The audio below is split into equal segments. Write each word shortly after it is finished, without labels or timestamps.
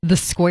The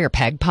Square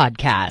Peg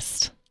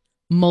Podcast.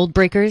 Mold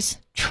breakers,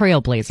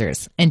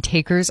 trailblazers, and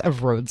takers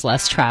of roads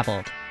less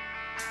traveled.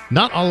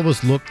 Not all of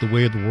us look the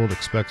way the world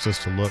expects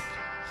us to look,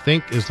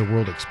 think as the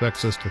world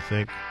expects us to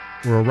think,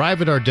 or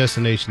arrive at our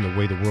destination the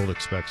way the world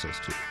expects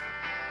us to.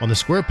 On the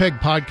Square Peg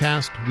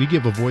Podcast, we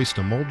give a voice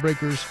to mold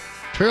breakers,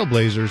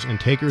 trailblazers, and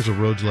takers of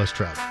roads less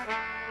traveled.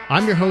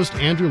 I'm your host,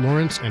 Andrew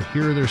Lawrence, and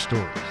here are their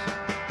stories.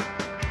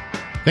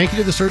 Thank you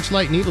to the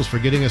Searchlight Needles for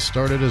getting us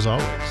started as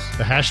always.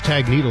 The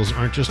hashtag Needles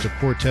aren't just a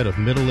quartet of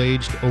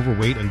middle-aged,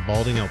 overweight, and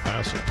balding El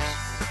Pasos.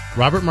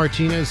 Robert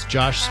Martinez,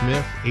 Josh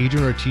Smith,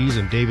 Adrian Ortiz,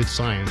 and David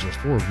Syons are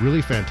four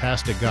really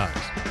fantastic guys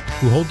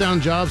who hold down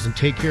jobs and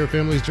take care of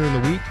families during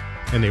the week,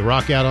 and they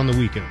rock out on the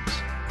weekends.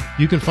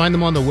 You can find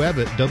them on the web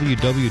at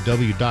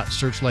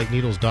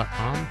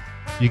www.searchlightneedles.com.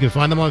 You can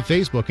find them on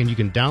Facebook, and you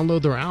can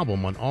download their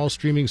album on all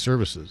streaming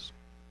services.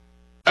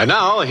 And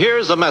now,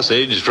 here's a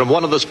message from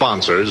one of the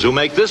sponsors who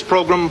make this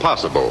program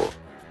possible.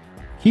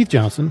 Keith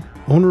Johnson,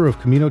 owner of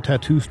Camino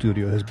Tattoo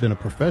Studio, has been a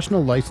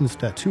professional licensed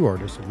tattoo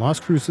artist in Las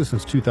Cruces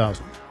since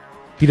 2000.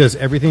 He does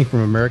everything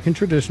from American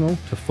traditional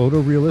to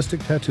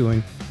photorealistic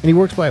tattooing, and he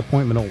works by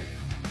appointment only.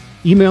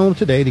 Email him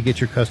today to get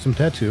your custom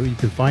tattoo. You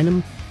can find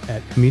him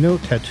at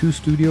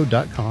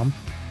CaminoTattooStudio.com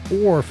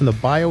or from the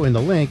bio in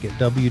the link at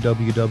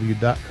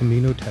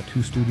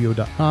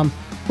www.CaminoTattooStudio.com.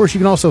 Of course, you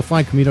can also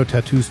find Camino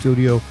Tattoo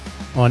Studio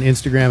on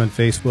Instagram and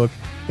Facebook.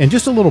 And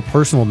just a little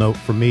personal note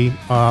for me,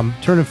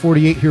 turning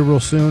 48 here real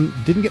soon.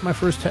 Didn't get my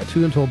first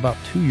tattoo until about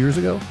 2 years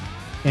ago.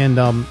 And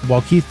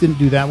while Keith didn't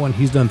do that one,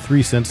 he's done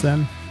 3 since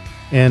then.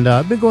 And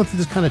I've been going through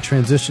this kind of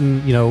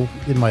transition,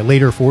 in my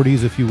later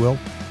 40s, if you will.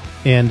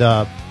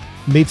 And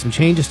made some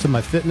changes to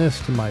my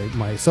fitness, to my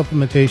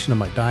supplementation, and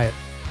my diet.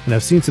 And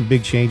I've seen some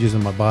big changes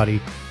in my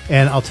body.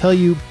 And I'll tell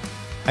you,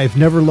 I've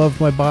never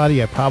loved my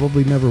body. I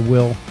probably never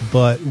will.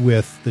 But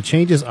with the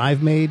changes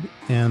I've made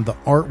and the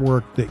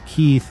artwork that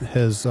Keith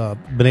has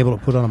been able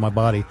to put on my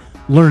body,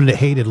 learning to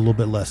hate it a little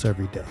bit less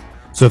every day.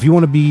 So if you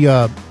want to be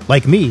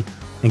like me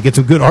and get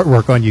some good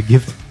artwork on you,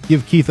 give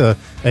Keith an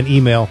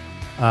email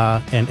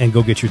and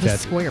go get your tattoo. The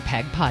Square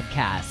Peg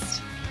Podcast.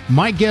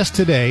 My guest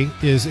today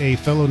is a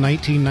fellow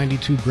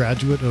 1992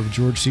 graduate of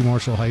George C.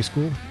 Marshall High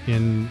School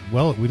in,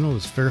 we know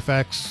it's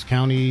Fairfax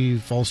County,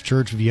 Falls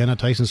Church, Vienna,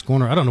 Tyson's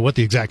Corner. I don't know what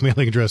the exact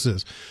mailing address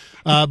is.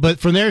 But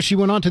from there, she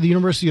went on to the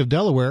University of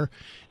Delaware,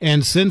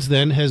 and since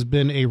then has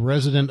been a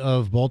resident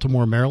of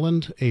Baltimore,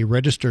 Maryland, a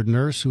registered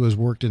nurse who has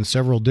worked in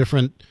several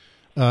different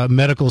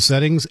medical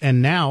settings,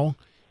 and now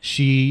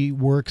she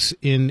works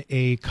in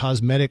a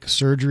cosmetic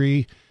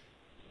surgery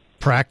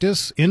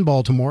practice in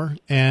Baltimore,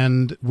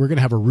 and we're going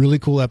to have a really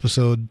cool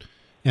episode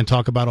and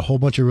talk about a whole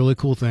bunch of really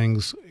cool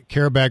things.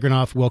 Kara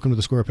Bagranoff, welcome to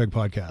the Square Peg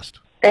Podcast.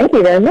 Thank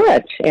you very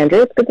much,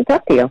 Andrew. It's good to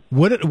talk to you.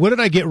 What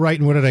did I get right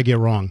and what did I get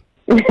wrong?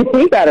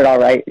 You got it all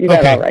right.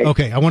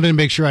 Okay. I wanted to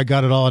make sure I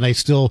got it all, and I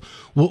still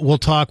we'll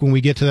talk when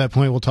we get to that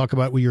point. We'll talk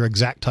about what your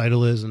exact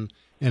title is, and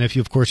if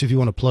you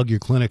want to plug your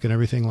clinic and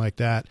everything like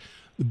that.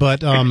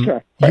 But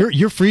sure.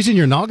 You're freezing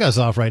your nagas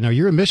off right now.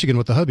 You're in Michigan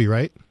with the hubby,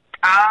 right?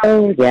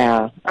 Oh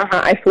yeah.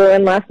 I flew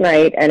in last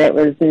night, and it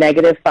was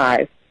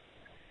 -5.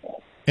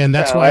 And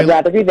that's why I'd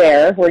rather be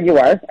there where you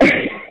are.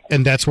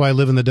 And that's why I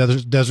live in the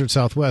desert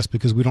Southwest,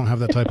 because we don't have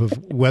that type of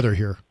weather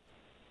here.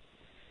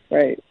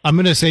 Right. I'm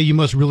going to say you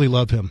must really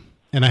love him.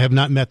 And I have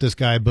not met this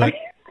guy, but...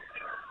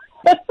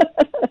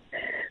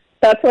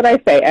 That's what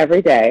I say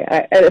every day.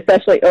 I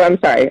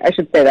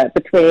should say that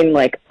between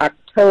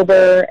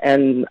October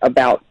and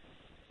about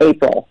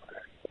April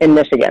in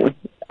Michigan.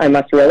 I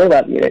must really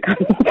love you to come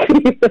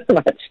see you this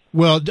much.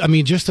 Well, I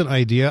mean, just an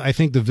idea. I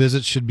think the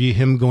visits should be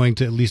him going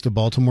to at least to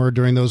Baltimore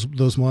during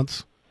those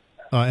months,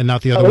 and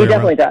not the other way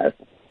around.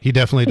 He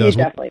definitely does.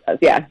 He definitely does.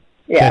 Yeah.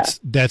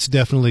 That's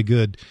definitely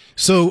good.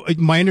 So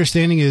my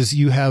understanding is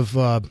you have.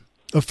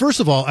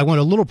 First of all, I want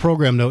a little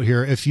program note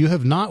here. If you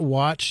have not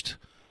watched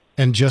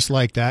And Just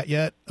Like That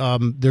yet,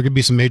 there could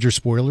be some major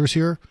spoilers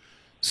here.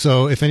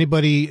 So if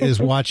anybody is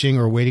watching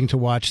or waiting to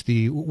watch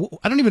I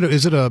don't even know.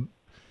 Is it a?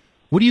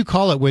 What do you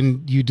call it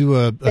when you do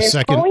a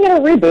second? They're calling it a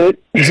reboot.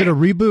 Is it a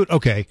reboot?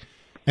 Okay.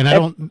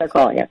 And They're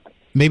calling it.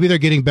 Maybe they're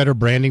getting better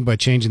branding by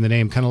changing the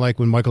name, kind of like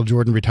when Michael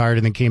Jordan retired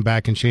and then came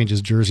back and changed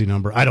his jersey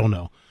number. I don't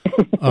know.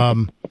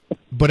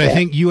 But I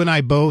think you and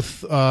I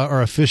both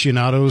are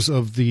aficionados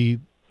of the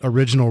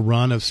original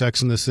run of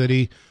Sex and the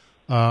City.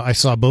 I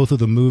saw both of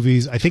the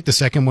movies. I think the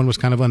second one was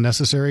kind of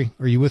unnecessary.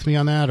 Are you with me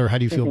on that, or how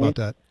do you feel about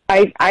that?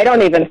 I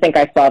don't even think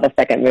I saw the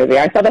second movie.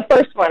 I saw the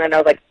first one, and I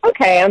was like,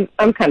 okay,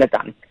 I'm kind of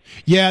done.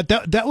 Yeah,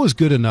 that was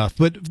good enough.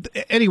 But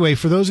anyway,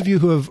 for those of you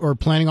who are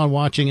planning on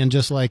watching And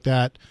Just Like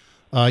That,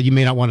 you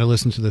may not want to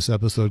listen to this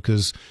episode,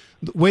 because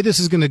the way this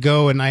is going to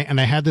go, and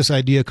I had this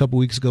idea a couple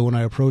weeks ago when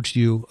I approached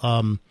you.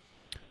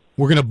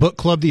 We're going to book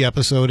club the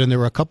episode, and there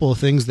were a couple of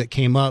things that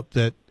came up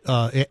that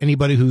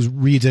anybody who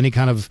reads any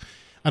kind of,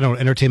 I don't know,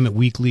 Entertainment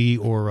Weekly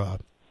or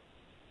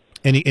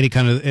any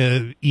kind of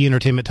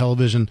E-Entertainment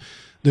Television,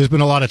 there's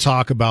been a lot of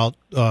talk about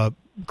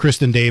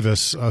Kristen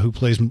Davis, who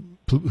plays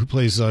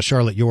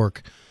Charlotte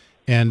York,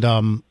 and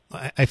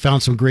I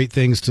found some great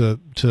things to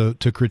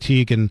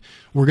critique, and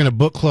we're going to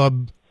book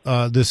club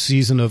this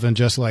season of And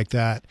Just Like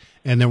That,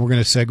 and then we're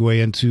going to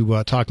segue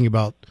into talking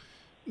about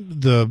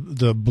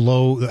the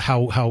blow,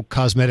 how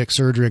cosmetic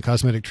surgery and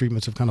cosmetic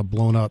treatments have kind of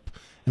blown up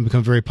and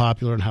become very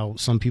popular, and how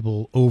some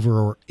people over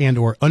or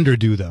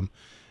underdo them.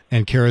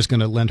 And Kara's going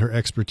to lend her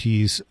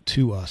expertise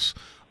to us.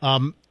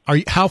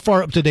 How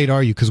far up to date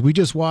are you? Because we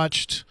just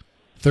watched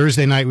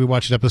Thursday night. We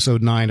watched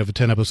episode 9 of a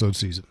 10-episode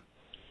season.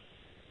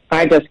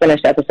 I just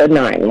finished episode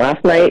 9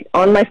 last night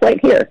on my flight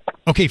here.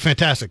 Okay,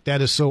 fantastic.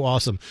 That is so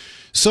awesome.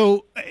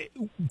 So,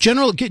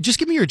 just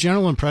give me your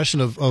general impression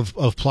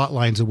of plot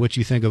lines and what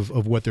you think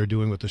of what they're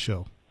doing with the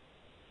show.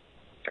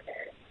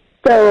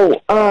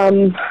 So,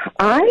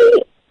 I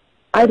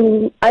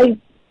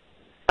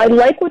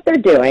like what they're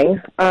doing.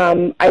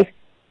 I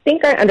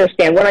think I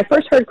understand. When I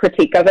first heard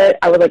critique of it,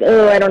 I was like,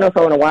 oh, I don't know if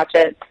I want to watch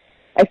it.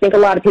 I think a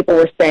lot of people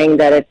were saying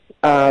that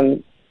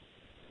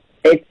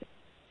it's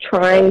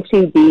trying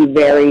to be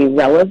very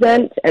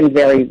relevant and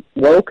very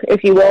woke,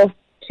 if you will,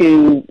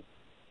 to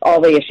all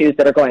the issues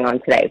that are going on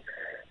today.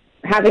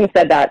 Having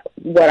said that,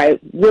 what I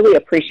really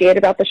appreciate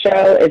about the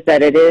show is that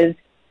the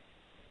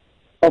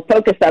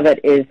focus of it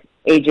is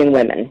aging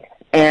women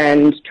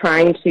and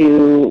trying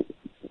to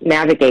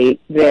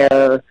navigate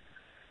their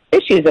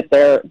issues that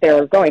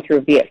they're going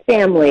through, be it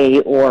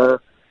family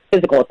or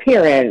physical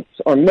appearance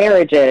or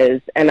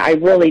marriages, and I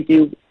really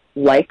do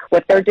like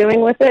what they're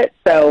doing with it.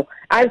 So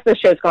as the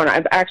show's gone,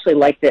 I've actually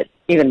liked it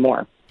even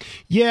more.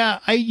 Yeah,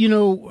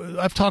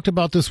 I've talked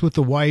about this with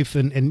the wife,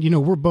 and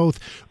we're both.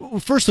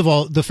 First of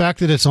all, the fact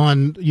that it's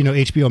on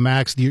HBO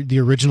Max, the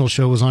original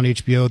show was on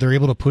HBO. They're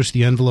able to push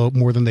the envelope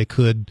more than they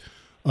could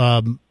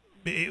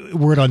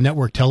were it on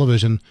network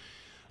television.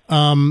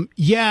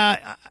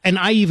 Yeah, and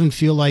I even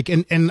feel like,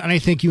 and I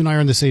think you and I are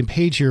on the same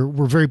page here.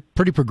 We're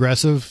pretty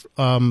progressive,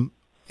 and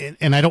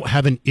I don't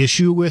have an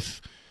issue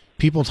with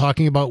people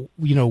talking about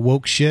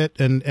woke shit,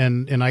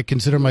 and I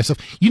consider myself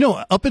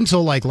up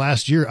until like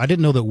last year, I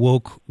didn't know that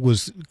woke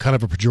was kind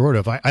of a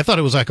pejorative. I thought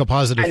it was like a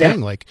positive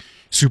thing, like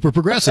super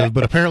progressive,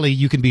 but apparently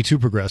you can be too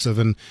progressive,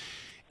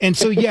 and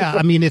so yeah,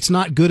 I mean, it's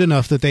not good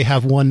enough that they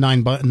have one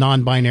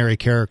non-binary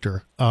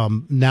character.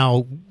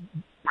 Now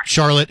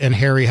Charlotte and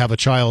Harry have a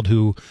child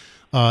who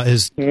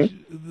is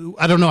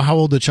I don't know how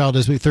old the child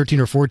is, maybe 13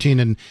 or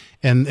 14,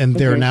 and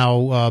they're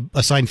now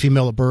assigned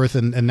female at birth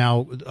and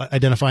now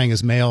identifying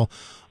as male.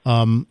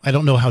 I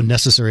don't know how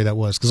necessary that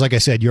was, because like I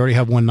said, you already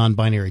have one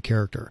non-binary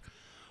character.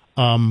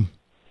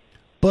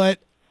 But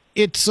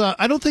it's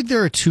I don't think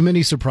there are too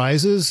many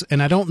surprises,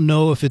 and I don't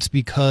know if it's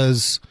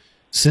because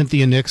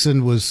Cynthia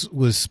Nixon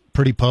was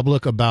pretty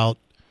public about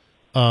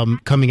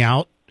coming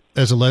out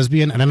as a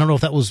lesbian, and I don't know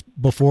if that was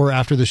before or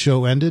after the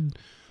show ended,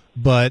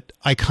 but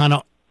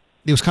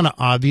it was kind of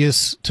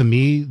obvious to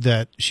me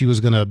that she was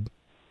going to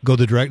go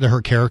that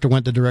her character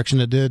went the direction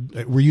it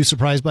did. Were you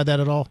surprised by that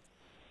at all?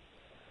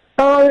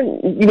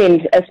 You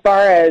mean as far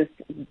as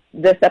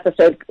this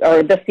episode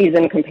or this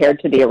season compared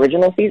to the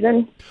original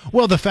season?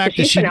 Well, the fact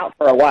that she's been out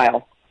for a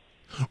while,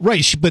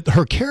 right? But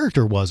her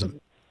character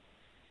wasn't.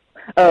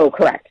 Oh,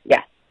 correct.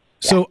 Yeah.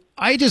 So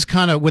I just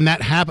kind of, when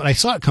that happened, I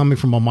saw it coming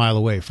from a mile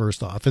away.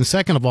 First off, and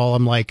second of all,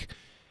 I'm like,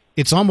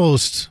 it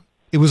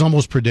was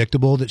almost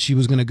predictable that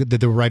that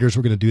the writers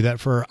were going to do that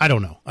for her. I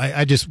don't know.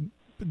 I just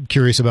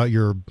curious about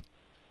your.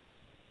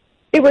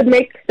 It would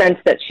make sense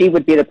that she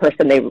would be the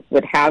person they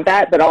would have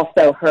that, but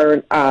also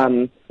her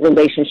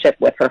relationship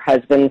with her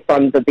husband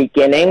from the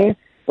beginning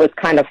was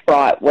kind of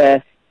fraught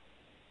with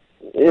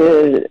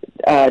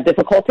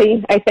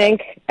difficulty, I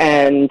think.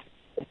 And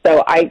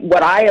so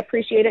what I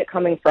appreciate it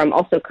coming from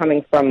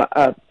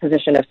a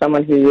position of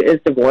someone who is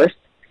divorced,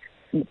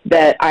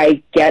 that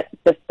I get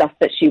the stuff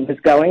that she was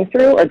going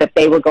through or that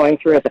they were going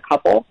through as a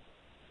couple,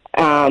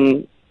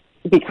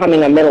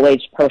 becoming a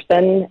middle-aged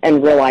person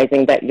and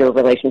realizing that your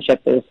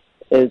relationship is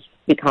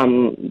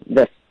become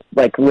this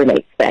like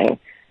roommate thing.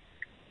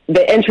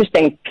 The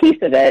interesting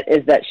piece of it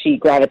is that she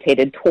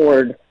gravitated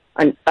toward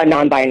a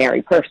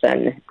non-binary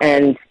person,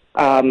 and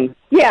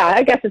yeah,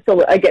 I guess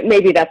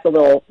maybe that's it's a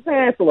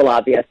little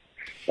obvious.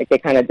 Like they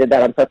kind of did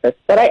that on purpose,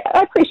 but I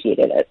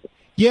appreciated it.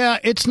 Yeah,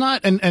 it's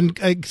not, and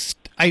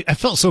I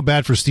felt so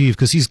bad for Steve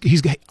because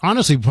he's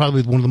honestly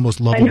probably one of the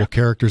most lovable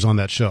characters on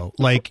that show.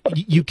 Like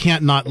you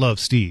can't not love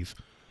Steve.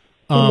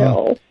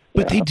 No.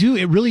 But they do.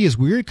 It really is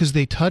weird because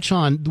they touch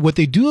on what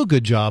they do a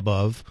good job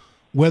of,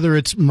 whether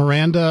it's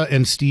Miranda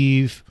and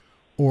Steve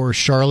or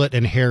Charlotte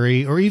and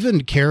Harry or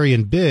even Carrie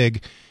and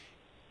Big.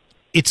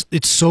 It's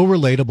so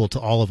relatable to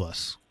all of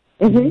us,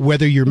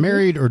 whether you're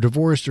married or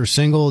divorced or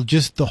single.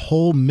 Just the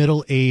whole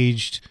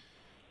middle-aged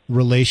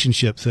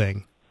relationship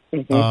thing.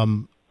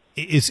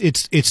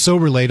 It's so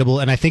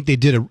relatable, and I think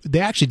they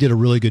actually did a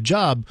really good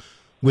job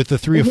with the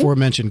three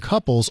aforementioned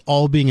couples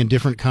all being in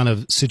different kind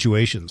of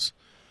situations.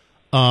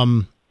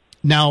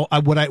 Now,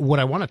 what I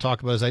want to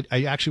talk about is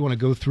I actually want to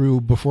go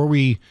through before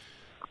we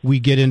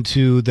get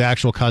into the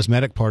actual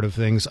cosmetic part of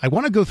things. I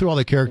want to go through all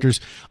the characters.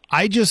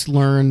 I just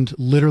learned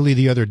literally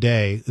the other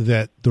day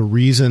that the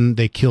reason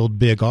they killed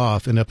Big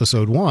off in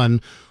episode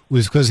 1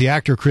 was because the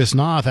actor Chris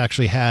Noth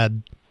actually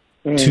had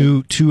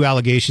two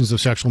allegations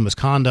of sexual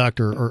misconduct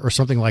or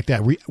something like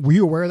that. Were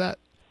you aware of that?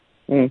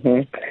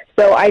 Mm-hmm.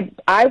 So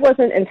I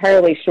wasn't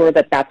entirely sure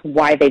that that's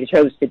why they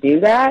chose to do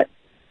that,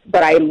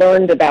 but I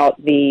learned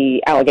about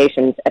the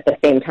allegations at the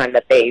same time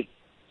that they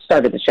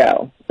started the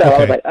show. So I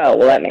was like, oh,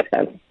 well, that makes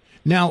sense.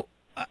 Now,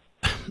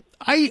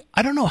 I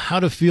don't know how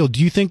to feel.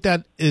 Do you think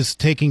that is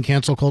taking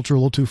cancel culture a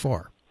little too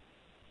far?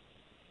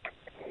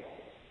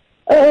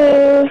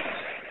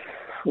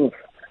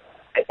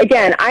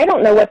 Again, I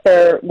don't know what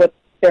their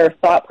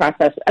thought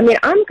process. I mean,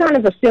 I'm kind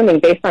of assuming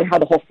based on how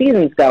the whole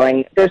season's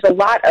going, there's a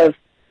lot of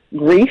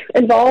grief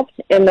involved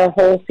in the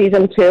whole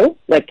season too.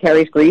 Like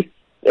Carrie's grief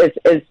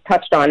is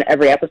touched on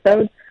every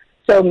episode.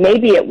 So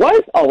maybe it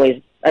was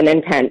always an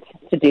intent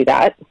to do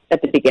that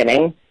at the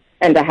beginning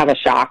and to have a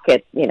shock.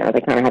 They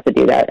kind of have to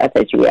do that at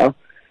HBO.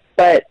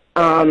 But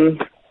I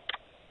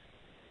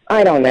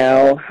don't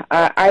know.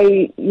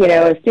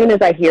 As soon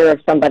as I hear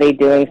of somebody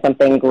doing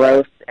something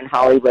gross in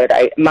Hollywood,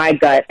 my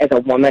gut as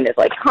a woman is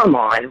like, come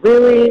on,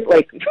 really?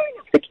 Like,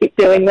 to keep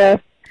doing this?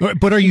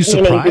 But are you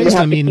surprised?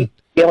 I mean,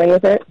 dealing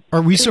with it.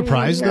 Are we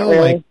surprised though?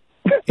 Really.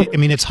 Like, I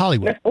mean, it's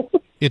Hollywood. No.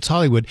 It's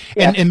Hollywood,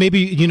 Yeah. and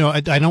maybe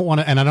I don't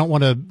want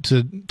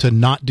to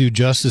not do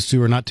justice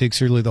to or not take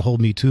seriously the whole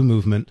Me Too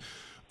movement.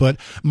 But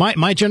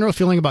my general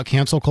feeling about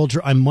cancel culture,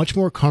 I'm much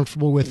more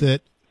comfortable with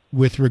it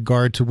with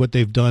regard to what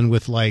they've done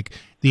with like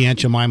the Aunt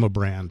Jemima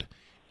brand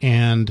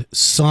and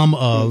some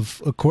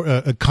of,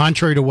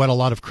 contrary to what a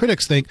lot of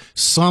critics think,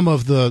 some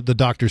of the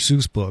Dr.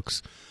 Seuss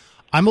books.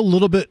 I'm a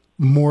little bit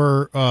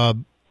more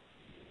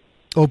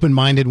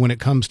open-minded when it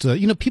comes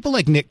to, people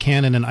like Nick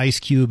Cannon and Ice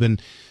Cube and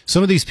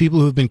some of these people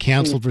who've been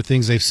canceled for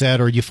things they've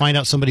said, or you find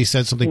out somebody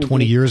said something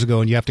 20 years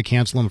ago and you have to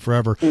cancel them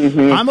forever.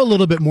 I'm a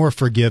little bit more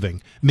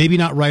forgiving. Maybe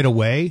not right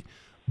away,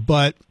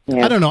 but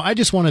I don't know. I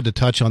just wanted to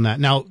touch on that.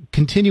 Now,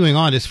 continuing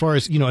on, as far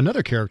as,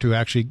 another character who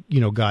actually,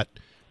 got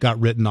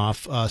written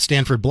off,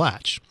 Stanford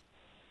Blatch.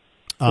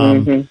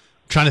 Trying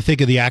to think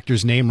of the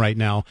actor's name right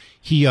now.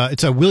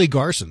 It's a Willie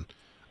Garson.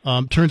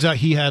 Turns out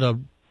he had a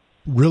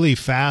really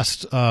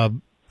fast,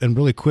 and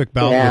really quick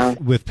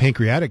bout with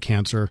pancreatic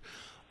cancer,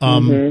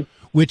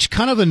 which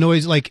kind of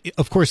annoys, like,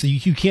 of course,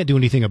 you can't do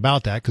anything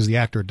about that because the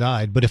actor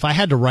died. But if I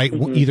had to write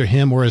either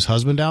him or his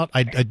husband out,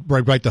 I'd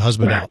write the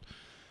husband out.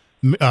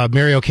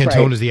 Mario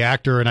Cantone is the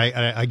actor, and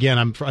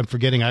I'm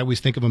forgetting. I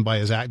always think of him by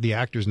the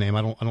actor's name.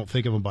 I don't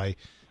think of him by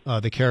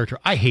the character.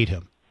 I hate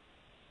him.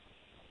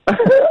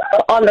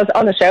 on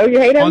the show, you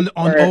hate him?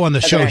 On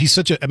the show, he's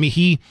such a. I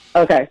mean,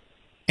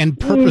 and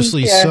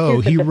purposely so.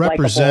 He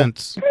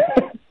represents.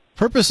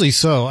 Purposely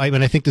so. I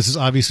mean, I think this is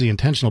obviously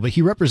intentional, but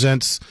he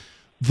represents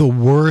the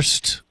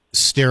worst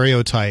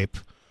stereotype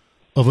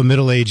of a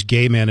middle-aged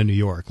gay man in New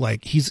York.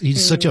 Like he's a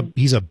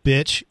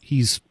bitch.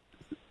 He's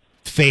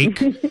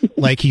fake.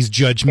 Like he's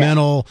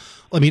judgmental.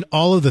 I mean,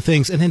 all of the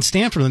things. And then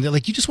Stanford,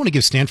 like you just want to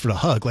give Stanford a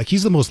hug. Like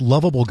he's the most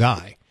lovable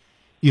guy.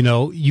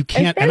 You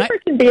can't. And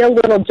Stanford can be a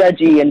little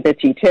judgy and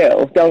bitchy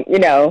too.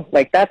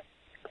 Like that's.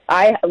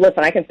 I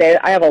can say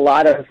that I have a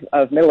lot of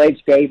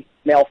middle-aged gay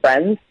male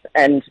friends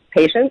and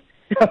patients.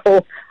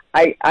 So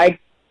I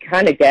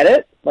kind of get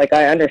it. Like,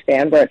 I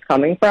understand where it's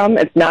coming from.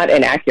 It's not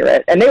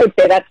inaccurate. And they would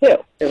say that, too.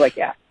 They're like,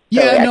 yeah.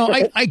 Yeah, no,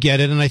 I get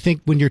it. And I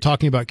think when you're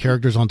talking about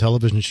characters on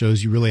television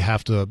shows, you really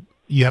have to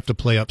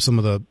play up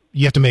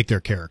you have to make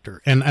their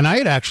character. And I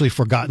had actually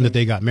forgotten that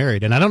they got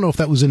married. And I don't know if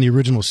that was in the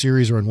original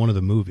series or in one of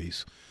the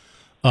movies.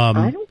 I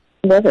don't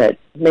know it.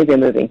 Maybe a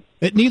movie.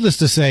 Needless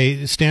to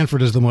say,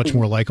 Stanford is the much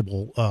more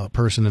likable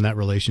person in that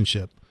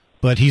relationship.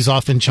 But he's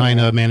off in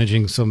China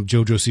managing some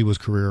JoJo Siwa's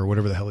career or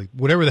whatever the hell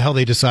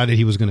they decided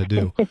he was going to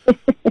do.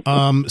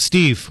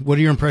 Steve, what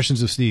are your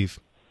impressions of Steve?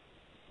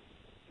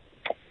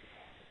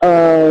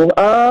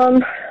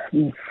 Like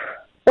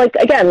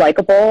again,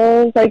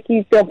 likable. Like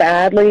you feel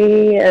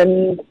badly,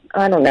 and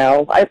I don't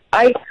know.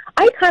 I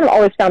kind of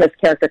always found his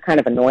character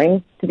kind of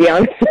annoying, to be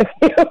honest with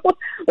you.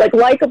 Like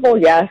likable,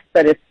 yes,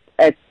 but it's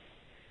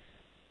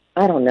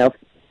I don't know.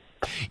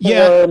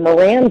 Yeah, for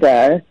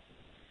Miranda,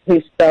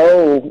 who's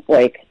so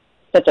like.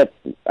 Such a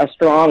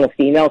strong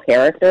female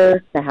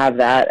character, to have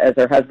that as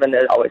her husband,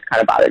 it always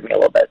kind of bothered me a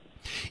little bit.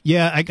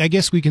 Yeah, I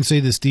guess we can say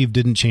that Steve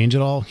didn't change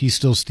at all. He's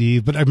still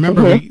Steve. But I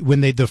remember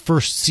when the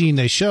first scene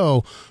they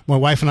show, my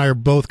wife and I are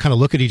both kind of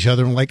look at each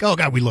other and like, oh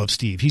God, we love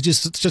Steve. He's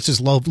just this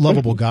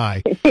lovable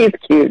guy. He's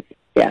cute.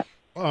 Yeah.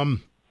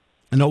 And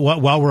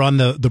while we're on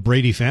the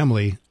Brady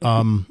family,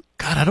 God,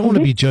 I don't want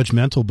to be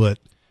judgmental, but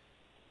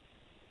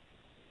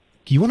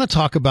you want to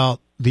talk about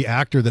the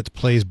actor that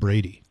plays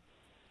Brady?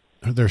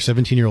 Their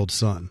 17-year-old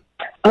son.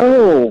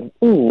 Oh,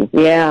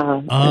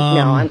 yeah. No,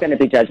 I'm going to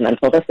be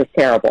judgmental. This is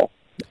terrible.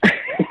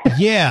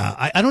 Yeah,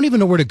 I don't even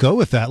know where to go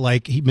with that.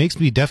 Like,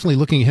 definitely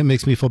looking at him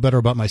makes me feel better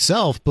about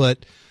myself.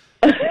 But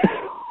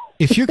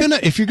if you're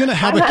gonna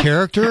have a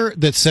character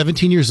that's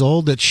 17 years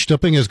old that's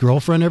stooping his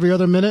girlfriend every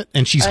other minute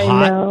and she's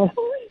hot,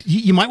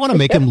 you might want to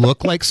make him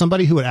look like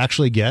somebody who would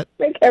actually get.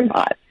 Make him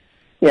hot.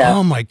 Yeah.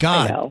 Oh my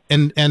God.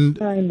 And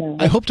I know.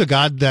 I hope to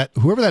God that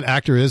whoever that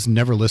actor is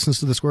never listens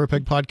to the Square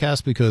Peg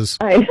podcast because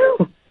I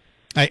know.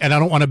 And I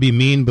don't want to be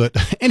mean, but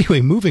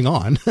anyway, moving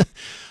on.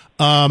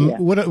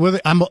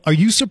 Are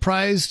you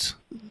surprised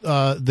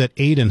that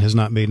Aiden has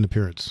not made an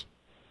appearance?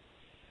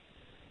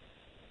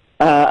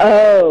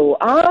 Yeah,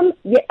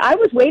 I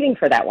was waiting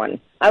for that one.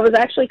 I was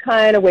actually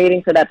kind of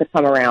waiting for that to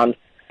come around.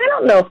 I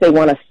don't know if they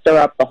want to stir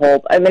up the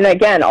whole. I mean,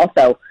 again,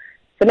 also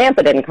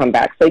Samantha didn't come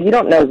back, so you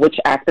don't know which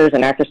actors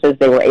and actresses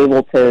they were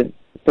able to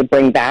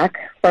bring back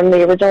from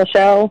the original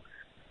show.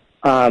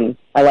 I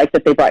like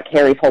that they brought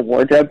Carrie's whole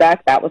wardrobe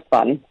back. That was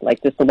fun.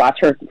 Like, just to watch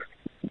her.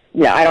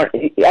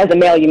 As a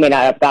male, you may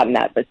not have gotten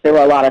that, but there were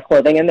a lot of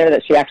clothing in there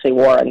that she actually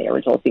wore in the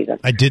original season.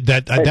 I did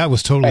that. That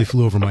was totally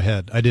flew over my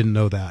head. I didn't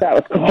know that. That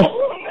was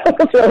cool. That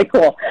was really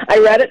cool. I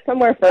read it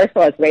somewhere first,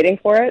 so I was waiting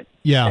for it.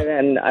 Yeah. And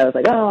then I was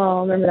like, oh,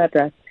 I remember that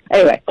dress.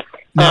 Anyway,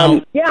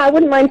 now, I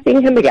wouldn't mind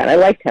seeing him again. I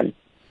liked him.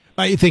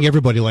 I think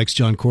everybody likes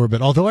John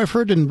Corbett, although I've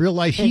heard in real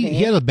life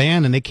he had a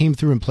band and they came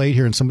through and played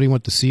here and somebody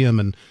went to see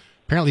him, and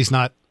apparently he's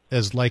not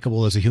as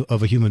likable as a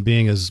human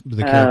being as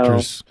the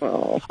characters.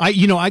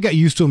 I got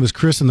used to him as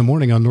Chris in the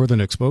morning on Northern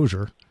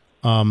Exposure.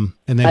 And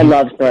then I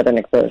loved Northern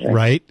Exposure.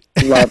 Right?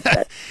 Loved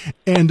it.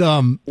 And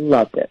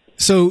loved it.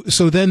 So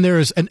then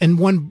there's and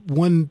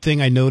one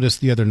thing I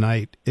noticed the other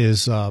night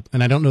is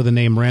and I don't know the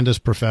name, Miranda's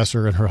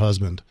professor and her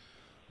husband,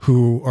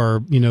 who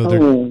are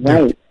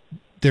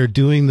they're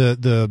doing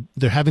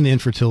they're having the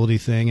infertility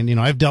thing, and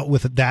I've dealt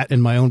with that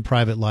in my own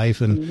private life,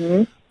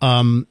 and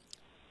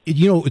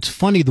it's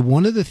funny,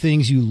 one of the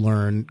things you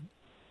learn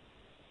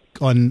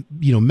on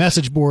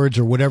message boards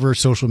or whatever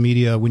social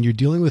media when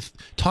you're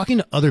talking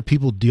to other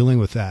people dealing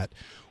with that,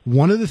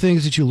 one of the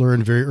things that you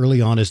learn very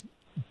early on is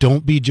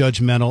don't be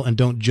judgmental and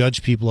don't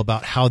judge people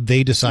about how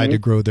they decide to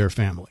grow their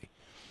family.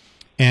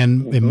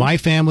 And in my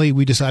family,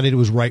 we decided it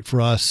was right for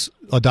us.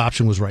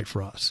 Adoption was right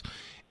for us.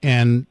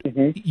 And,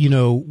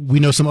 we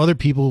know some other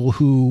people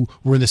who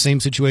were in the same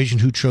situation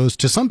who chose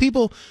to. Some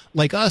people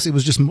like us, it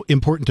was just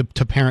important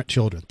to parent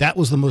children. That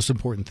was the most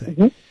important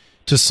thing.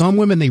 To some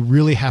women, they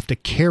really have to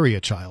carry a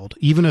child,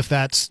 even if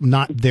that's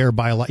not their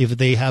biological,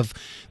 if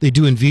they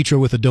do in vitro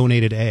with a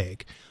donated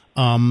egg.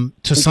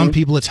 To some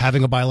people, it's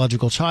having a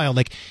biological child.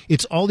 Like,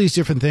 it's all these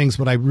different things,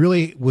 but I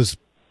really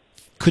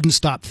couldn't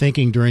stop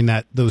thinking during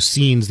those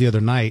scenes the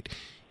other night.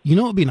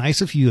 It'd be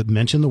nice if you had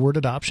mentioned the word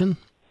adoption.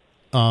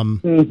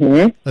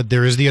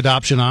 There is the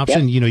adoption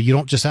option. Yep. You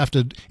don't just have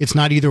to, it's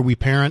not either we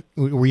parent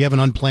or you have an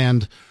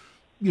unplanned,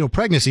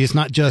 pregnancy. It's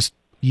not just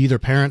you either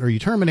parent or you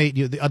terminate.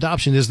 The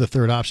adoption is the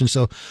third option.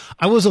 So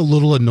I was a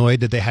little annoyed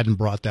that they hadn't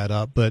brought that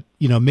up, but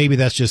maybe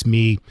that's just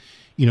me,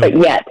 But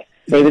yet,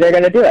 maybe they're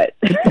going to do it.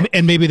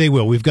 And maybe they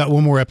will. We've got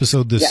one more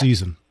episode this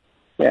season.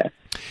 Yeah.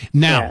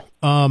 Now,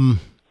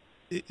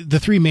 the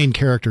three main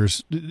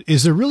characters,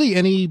 is there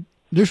really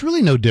there's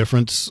really no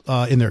difference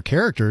in their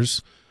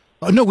characters.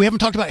 No, we haven't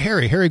talked about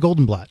Harry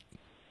Goldenblatt.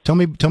 Tell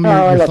me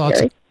your thoughts.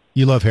 Harry.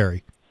 You love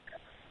Harry.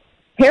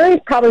 Harry's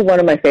probably one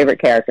of my favorite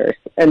characters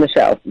in the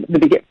show,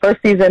 the first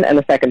season and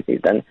the second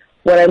season.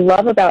 What I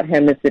love about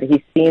him is that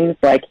he seems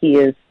like he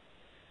is,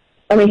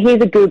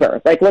 he's a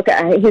goober. Like, look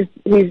at,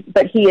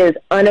 but he is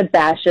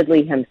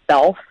unabashedly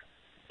himself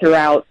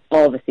throughout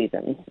all the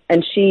seasons.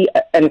 And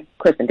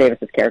Kristen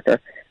Davis's character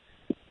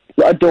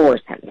adores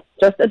him,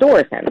 just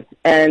adores him.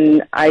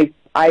 And I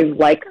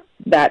like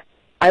that.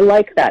 I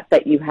like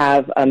that you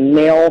have a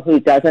male who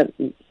is not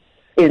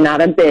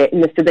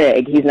Mr.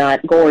 Big. He's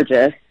not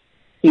gorgeous.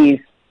 He's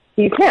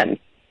him.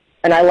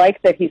 And I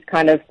like that he's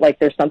kind of like,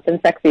 there's something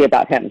sexy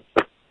about him.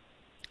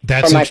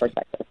 From my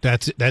perspective.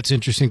 That's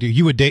interesting too.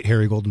 You would date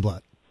Harry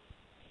Goldenblatt.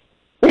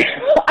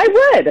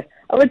 I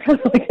would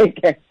totally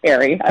date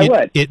Harry. I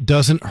would. It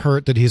doesn't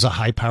hurt that he's a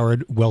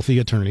high-powered, wealthy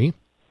attorney.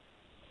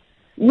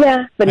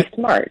 Yeah, but he's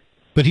smart.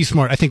 But he's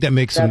smart. I think that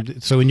makes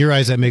him, so in your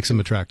eyes, that makes him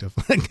attractive.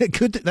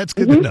 That's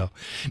good to know.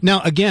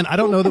 Now, again, I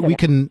don't know that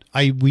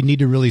we need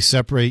to really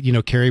separate,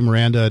 Carrie,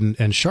 Miranda,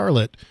 and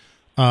Charlotte,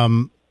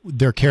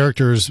 their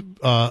characters,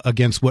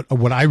 against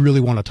what I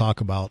really want to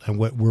talk about, and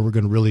where we're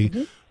going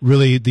to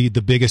really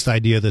the biggest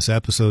idea of this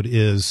episode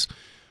is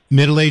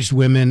middle-aged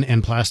women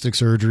and plastic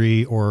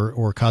surgery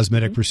or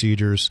cosmetic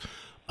procedures.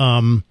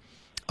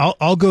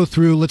 I'll go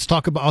through,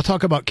 I'll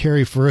talk about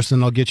Carrie first,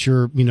 and I'll get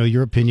your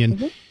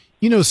opinion.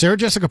 Sarah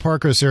Jessica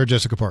Parker is Sarah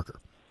Jessica Parker.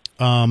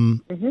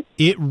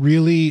 It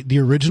really, the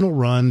original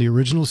run, the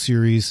original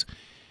series,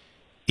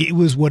 it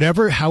was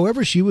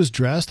however she was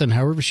dressed and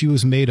however she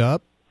was made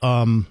up.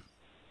 God,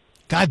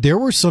 there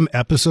were some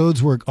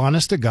episodes where,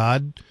 honest to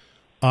God,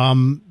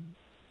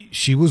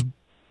 she was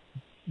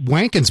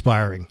wank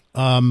inspiring.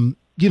 And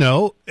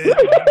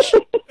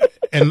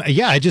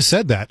yeah, I just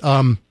said that.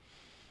 Well,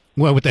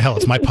 what the hell?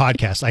 It's my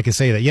podcast. I can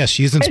say that. Yes,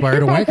 she's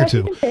inspired a wank or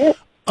two.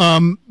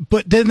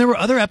 But then there were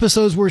other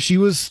episodes where she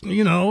was,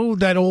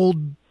 that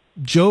old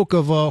joke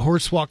of a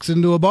horse walks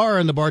into a bar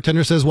and the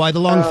bartender says, "Why the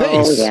long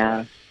face?"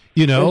 Yeah.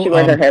 She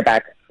wears her hair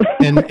back.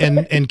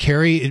 and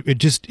Carrie,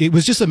 it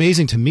was just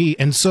amazing to me.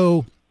 And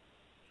so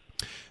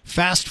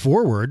fast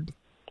forward,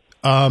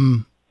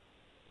 I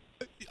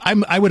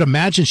would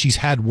imagine she's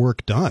had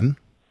work done,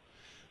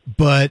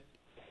 but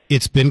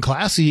it's been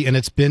classy,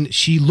 and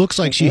she looks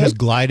like she has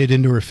glided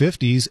into her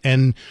 50s,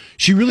 and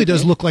she really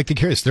does look like the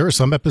character. There are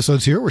some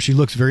episodes here where she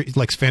looks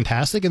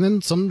fantastic, and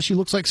then some she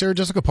looks like Sarah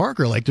Jessica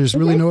Parker. Like, there's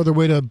really no other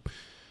way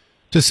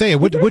to say it.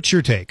 What's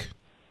your take?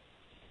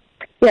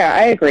 Yeah,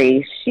 I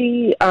agree.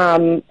 She,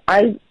 I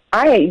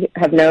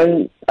have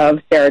known of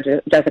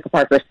Sarah Jessica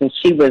Parker since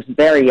she was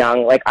very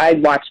young. Like, I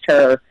watched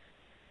her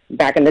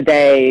back in the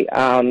day.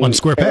 On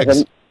Square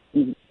Pegs.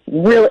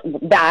 Really,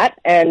 that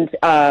and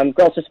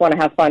Girls Just Want to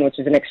Have Fun, which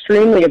is an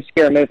extremely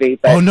obscure movie.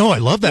 But oh no, I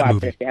love that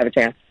movie. If you have a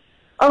chance,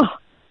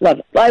 love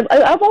it.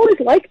 I've always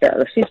liked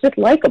her. She's just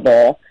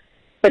likable,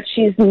 but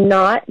she's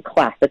not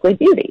classically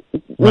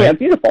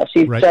beautiful.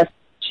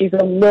 She's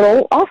a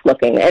little off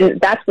looking, and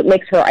that's what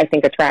makes her, I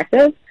think,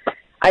 attractive.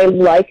 I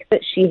like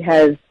that she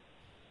has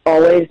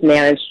always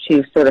managed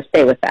to sort of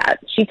stay with that.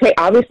 She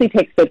obviously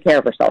takes good care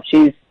of herself.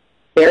 She's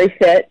very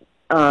fit.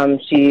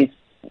 She's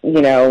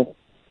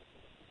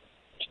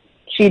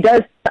She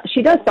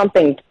does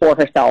something for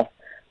herself,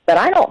 but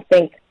I don't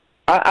think,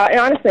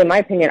 honestly, in my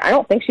opinion, I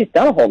don't think she's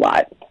done a whole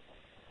lot.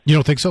 You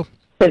don't think so?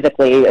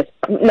 Physically, it's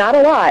not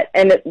a lot,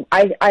 and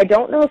I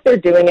don't know if they're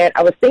doing it.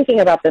 I was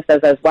thinking about this as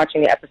I was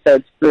watching the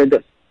episodes through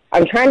this.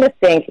 I'm trying to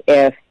think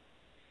if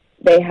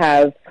they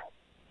have.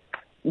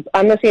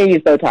 I'm just going to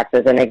use Botox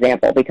as an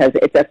example because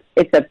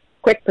it's a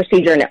quick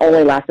procedure and it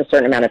only lasts a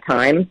certain amount of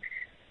time.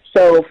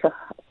 So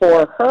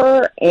for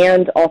her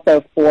and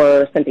also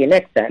for Cynthia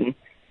Nixon,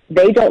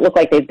 they don't look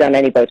like they've done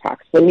any Botox.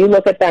 When you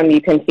look at them, you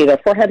can see their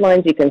forehead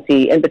lines. You can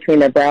see in between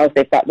their brows,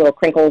 they've got little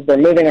crinkles. They're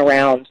moving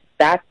around.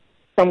 That's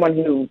someone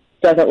who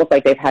doesn't look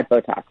like they've had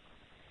Botox.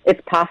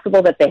 It's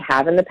possible that they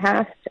have in the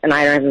past, and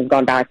I haven't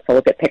gone back to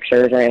look at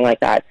pictures or anything like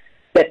that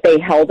they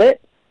held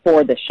it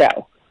for the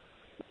show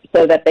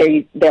so that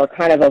they're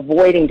kind of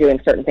avoiding doing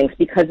certain things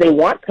because they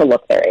want to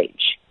look their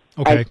age.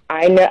 Okay.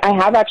 I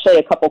have actually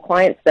a couple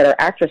clients that are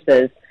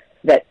actresses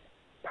that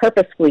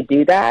purposefully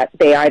do that.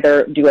 They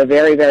either do a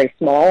very, very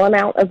small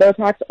amount of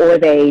Botox or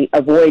they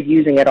avoid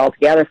using it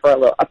altogether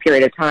for a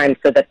period of time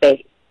so that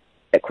they,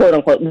 quote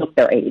unquote, look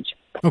their age.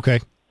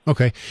 Okay.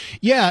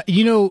 Yeah,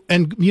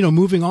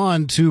 moving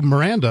on to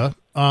Miranda,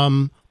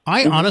 I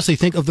honestly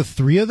think of the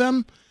three of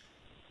them,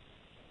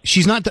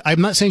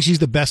 I'm not saying she's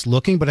the best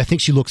looking, but I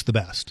think she looks the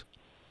best.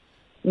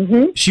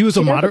 Mm-hmm. She was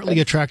a moderately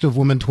attractive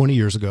woman 20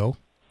 years ago.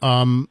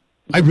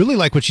 I really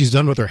like what she's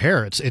done with her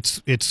hair.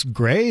 It's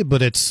gray,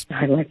 but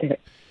I like it.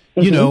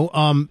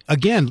 Mm-hmm.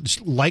 Again,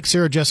 like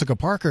Sarah Jessica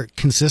Parker,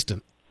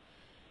 consistent.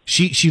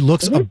 She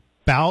looks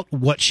about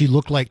what she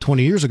looked like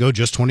 20 years ago,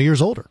 just 20 years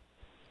older.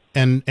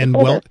 And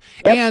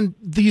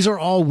these are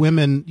all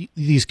women.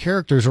 These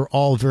characters are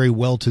all very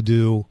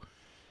well-to-do.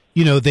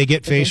 They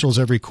get facials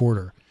every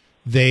quarter.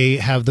 They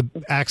have the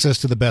access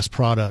to the best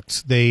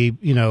products. They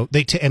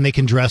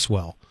can dress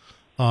well.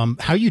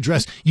 How you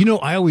dress,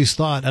 I always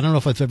thought, I don't know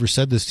if I've ever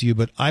said this to you,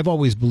 but I've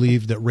always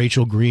believed that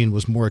Rachel Green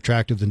was more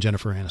attractive than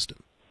Jennifer Aniston.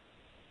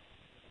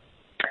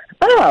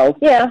 Oh,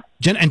 yeah.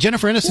 And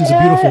Jennifer Aniston's a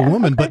beautiful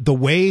woman, but the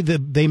way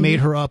that they made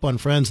her up on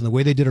Friends and the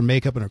way they did her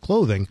makeup and her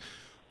clothing,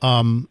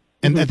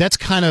 that's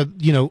kind of,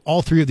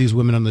 all three of these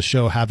women on the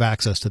show have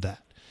access to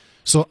that.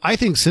 So I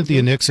think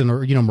Cynthia Nixon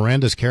or,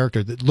 Miranda's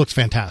character that looks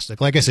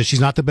fantastic. Like I said, she's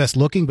not the best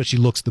looking, but she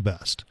looks the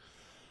best.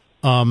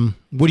 What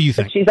do you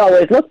think? But she's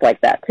always looked like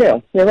that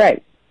too. You're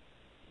right.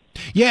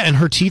 Yeah. And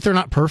her teeth are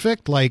not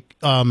perfect. Like,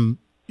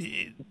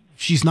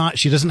 she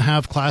doesn't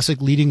have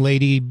classic leading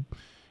lady,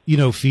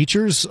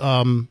 features.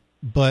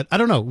 But I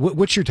don't know.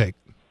 What's your take?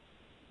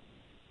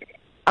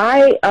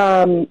 I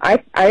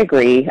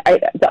agree.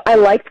 I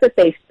liked that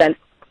they spent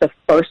the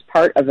first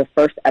part of the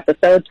first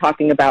episode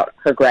talking about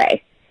her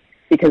gray,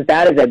 because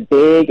that is a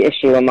big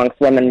issue amongst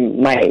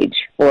women my age.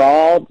 We're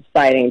all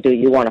deciding, do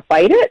you want to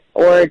fight it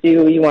or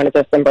do you want to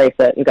just embrace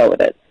it and go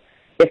with it?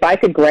 If I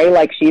could gray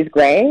like she's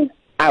graying,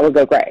 I would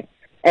go gray.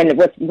 And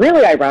what's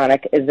really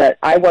ironic is that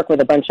I work with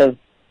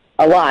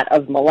a lot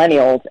of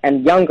millennials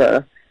and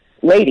younger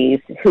ladies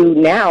who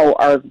now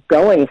are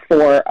going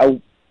for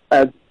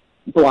a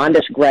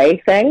blondish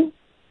gray thing.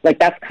 Like,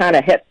 that's kind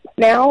of hip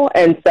now.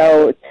 And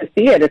so to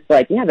see it, it's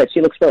like, yeah, but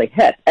she looks really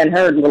hip. And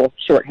her little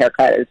short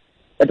haircut is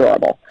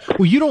adorable.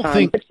 Well, you don't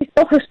think... But she's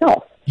still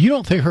herself. You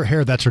don't think her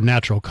hair, that's her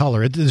natural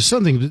color. There's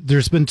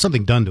been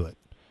something done to it.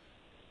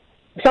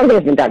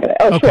 Something's been done to it.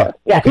 Oh, okay. Sure.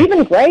 Yeah, okay.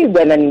 Even gray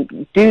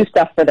women do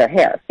stuff for their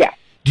hair. Yeah.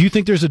 Do you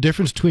think there's a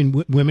difference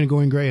between women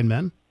going gray and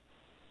men?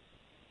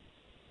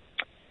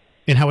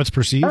 In how it's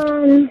perceived?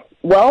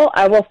 Well,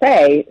 I will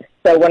say,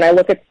 so when I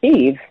look at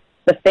Steve,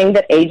 the thing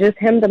that ages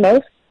him the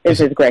most is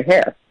his gray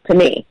hair, to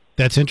me.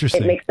 That's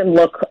interesting. It makes him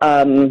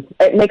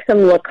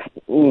look,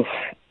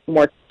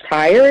 more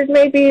tired,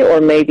 maybe,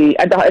 or maybe,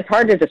 it's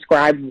hard to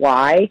describe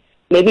why.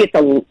 Maybe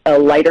it's a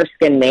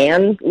lighter-skinned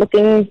man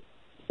looking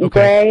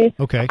gray.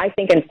 Okay. I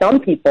think in some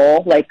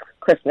people, like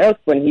Chris Noakes,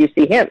 when you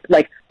see him,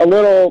 like a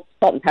little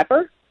salt and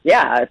pepper,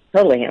 yeah, it's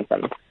totally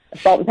handsome.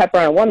 Salt and pepper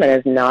on a woman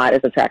is not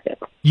as attractive.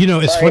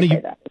 It's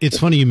funny. It's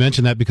funny you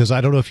mention that, because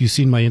I don't know if you've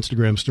seen my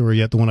Instagram story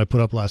yet, the one I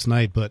put up last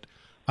night, but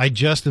I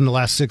just in the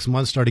last 6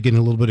 months started getting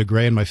a little bit of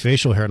gray in my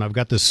facial hair, and I've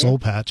got this soul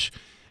patch,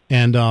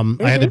 and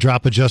I had to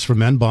drop a Just for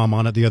Men balm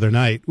on it the other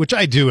night, which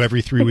I do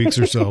every 3 weeks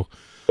or so.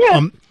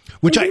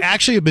 Which I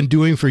actually have been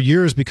doing for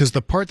years because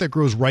the part that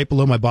grows right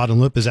below my bottom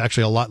lip is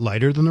actually a lot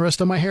lighter than the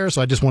rest of my hair,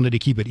 so I just wanted to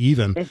keep it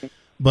even.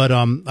 But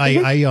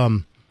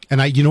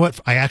you know what?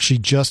 I actually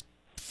just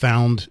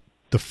found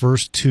the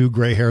first 2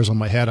 gray hairs on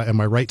my head and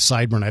my right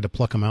sideburn. I had to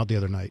pluck them out the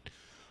other night.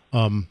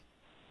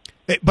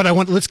 But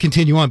let's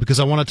continue on because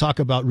I want to talk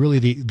about really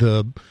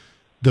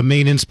the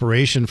main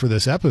inspiration for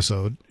this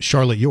episode,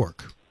 Charlotte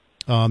York.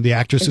 The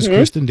actress is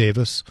Kristen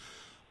Davis.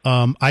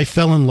 I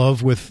fell in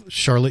love with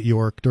Charlotte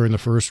York during the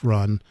first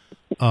run.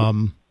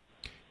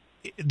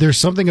 There's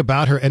something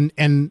about her,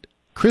 and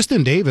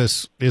Kristen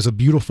Davis is a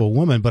beautiful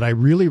woman, but I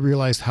really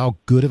realized how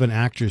good of an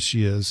actress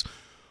she is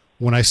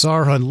when I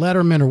saw her on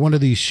Letterman or one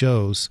of these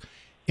shows,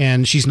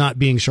 and she's not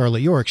being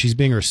Charlotte York, she's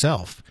being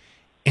herself.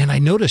 And I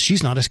noticed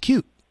she's not as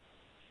cute.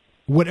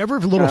 Whatever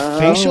little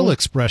facial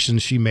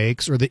expressions she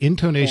makes or the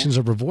intonations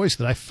of her voice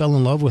that I fell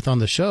in love with on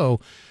the show,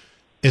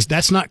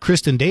 that's not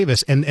Kristen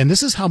Davis. And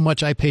this is how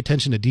much I pay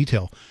attention to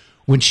detail.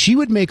 When she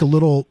would make a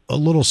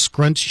little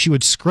scrunch, she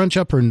would scrunch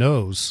up her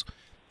nose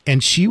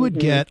and she would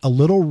get a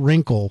little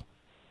wrinkle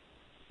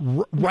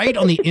right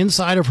on the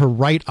inside of her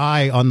right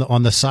eye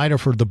on the side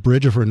of the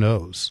bridge of her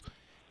nose.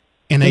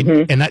 And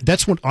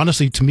that's what,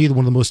 honestly, to me, one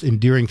of the most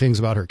endearing things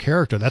about her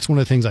character. That's one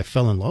of the things I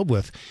fell in love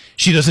with.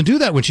 She doesn't do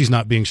that when she's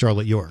not being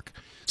Charlotte York.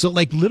 So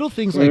like little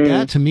things like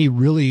that to me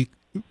really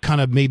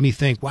kind of made me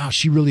think, wow,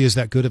 she really is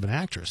that good of an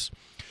actress.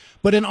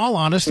 But in all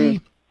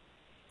honesty,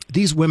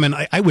 these women,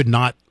 I would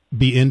not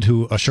be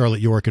into a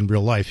Charlotte York in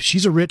real life.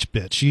 She's a rich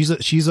bitch.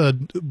 She's a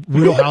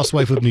real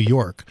housewife of New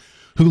York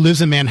who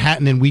lives in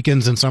Manhattan and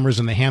weekends and summers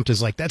in the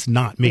Hamptons. Like, that's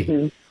not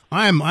me.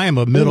 I am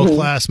a middle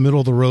class,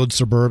 middle of the road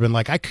suburban.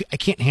 Like I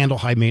can't handle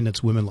high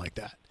maintenance women like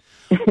that.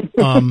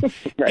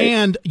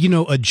 And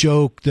a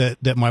joke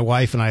that my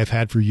wife and I have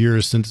had for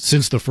years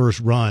since the first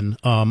run.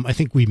 I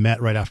think we met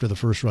right after the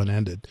first run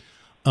ended.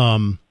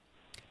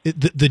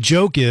 The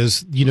joke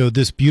is,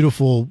 this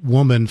beautiful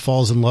woman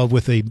falls in love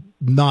with a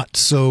not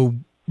so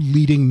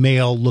leading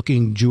male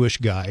looking Jewish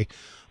guy.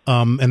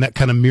 And that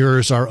kind of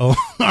mirrors our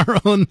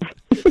own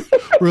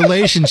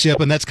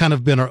relationship. And that's kind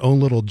of been our own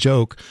little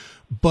joke,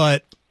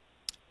 but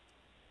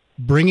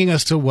bringing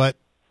us to what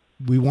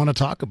we want to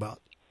talk about.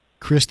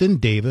 Kristen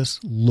Davis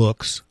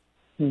looks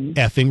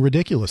effing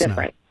ridiculous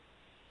now.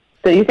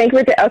 So you think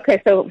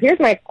okay, so here's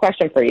my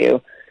question for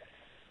you.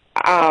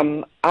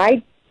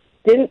 I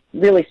didn't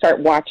really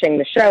start watching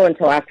the show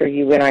until after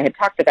you and I had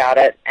talked about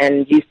it,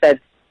 and you said,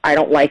 I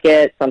don't like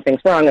it, something's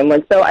wrong.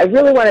 And so I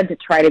really wanted to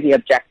try to be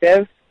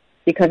objective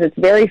because it's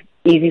very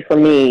easy for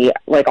me.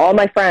 Like all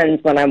my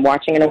friends, when I'm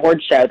watching an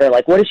award show, they're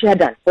like, what has she had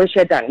done? What has she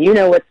had done? You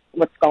know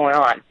what's going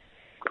on.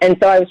 And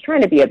so I was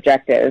trying to be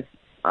objective.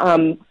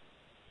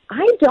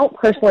 I don't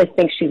personally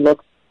think she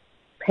looks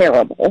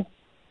terrible.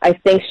 I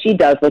think she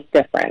does look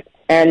different.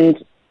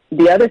 And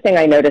the other thing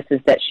I noticed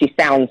is that she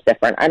sounds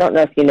different. I don't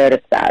know if you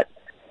noticed that.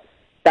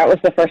 That was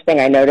the first thing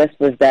I noticed,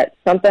 was that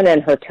something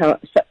in her tone,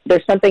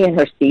 there's something in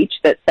her speech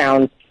that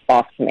sounds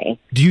off to me.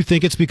 Do you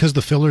think it's because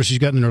the fillers she's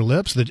got in her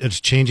lips that it's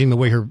changing the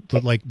way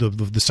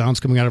the sound's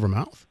coming out of her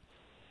mouth?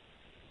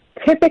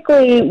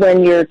 Typically,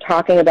 when you're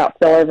talking about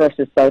filler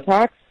versus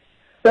Botox,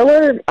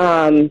 filler,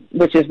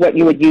 which is what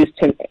you would use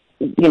to,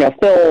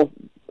 fill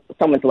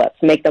someone's lips,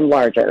 make them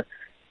larger,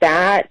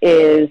 that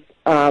is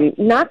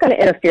not going to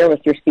interfere with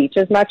your speech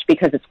as much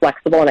because it's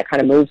flexible and it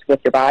kind of moves with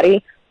your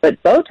body,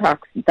 but Botox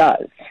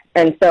does.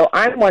 And so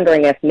I'm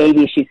wondering if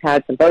maybe she's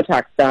had some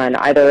Botox done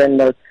either in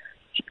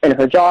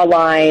her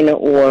jawline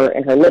or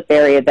in her lip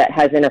area that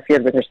has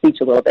interfered with her speech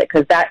a little bit,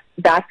 because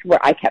that's where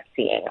I kept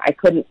seeing. I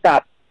couldn't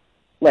stop.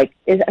 Like,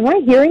 am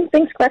I hearing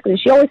things correctly?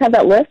 Does she always have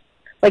that lisp?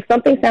 Like,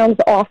 something sounds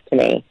off to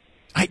me.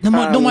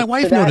 My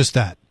wife noticed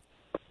that.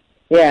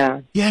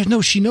 Yeah. Yeah, no,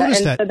 she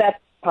noticed that. So that's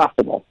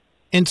possible.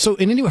 And so,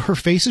 anyway, her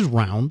face is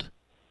round.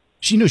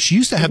 She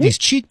used to have these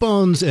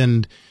cheekbones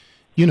and,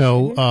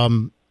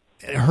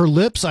 her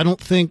lips, I don't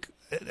think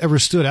ever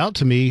stood out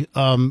to me,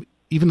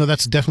 even though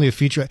that's definitely a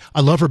feature.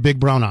 I love her big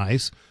brown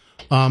eyes.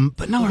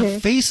 But no, her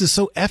face is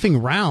so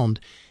effing round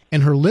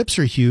and her lips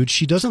are huge.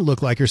 She doesn't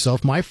look like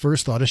herself. My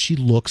first thought is she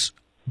looks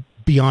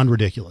beyond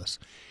ridiculous.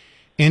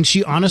 And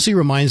she honestly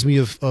reminds me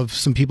of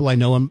some people I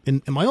know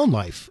in my own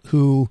life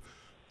who,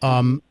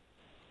 I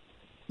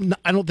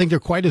don't think they're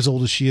quite as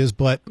old as she is,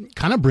 but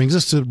kind of brings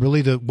us to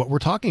really to what we're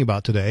talking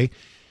about today.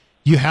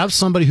 You have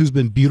somebody who's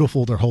been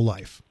beautiful their whole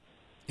life.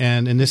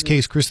 And in this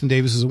case, Kristen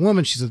Davis is a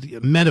woman.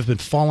 Men have been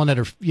falling at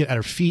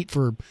her feet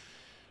for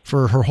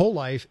her whole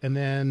life. And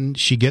then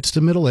she gets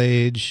to middle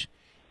age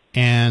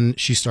and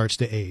she starts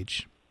to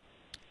age.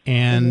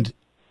 And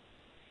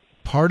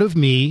part of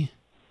me,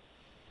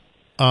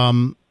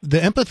 the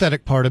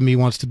empathetic part of me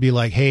wants to be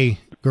like, hey,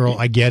 girl,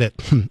 I get it.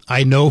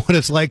 I know what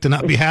it's like to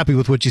not be happy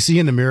with what you see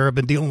in the mirror. I've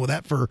been dealing with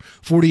that for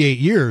 48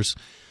 years.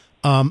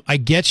 I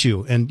get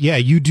you. And yeah,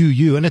 you do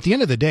you. And at the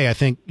end of the day, I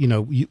think,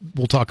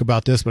 we'll talk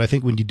about this, but I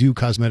think when you do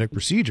cosmetic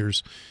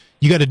procedures,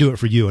 you got to do it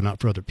for you and not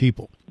for other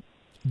people.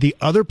 The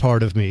other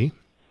part of me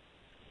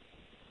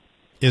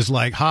is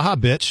like, haha,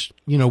 bitch,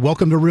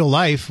 welcome to real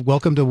life.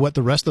 Welcome to what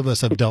the rest of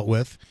us have dealt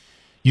with.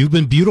 You've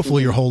been beautiful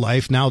your whole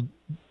life. Now,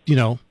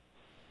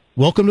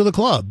 welcome to the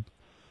club.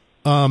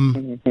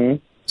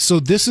 So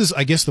this is,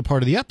 I guess, the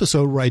part of the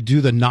episode where I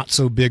do the not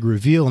so big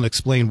reveal and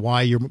explain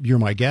why you're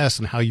my guest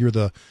and how you're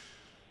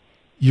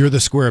the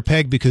square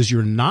peg because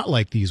you're not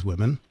like these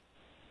women.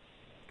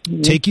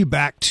 Take you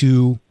back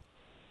to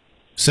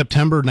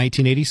September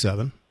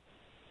 1987.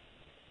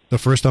 The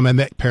first time I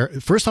met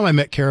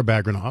Kara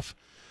Bagranoff.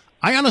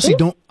 I honestly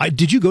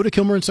did you go to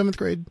Kilmer in 7th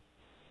grade?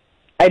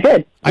 I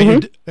did. I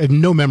have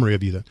no memory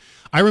of you then.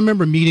 I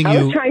remember meeting you.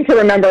 I was trying to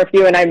remember if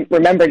you and I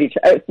remembered each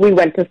other. We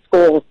went to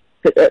school,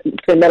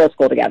 to middle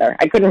school together.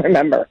 I couldn't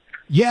remember.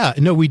 Yeah,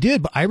 no, we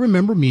did. But I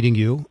remember meeting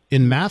you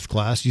in math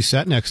class. You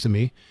sat next to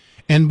me.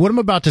 And what I'm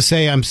about to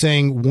say, I'm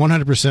saying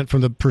 100%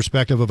 from the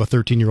perspective of a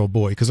 13-year-old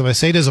boy. Because if I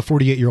say it as a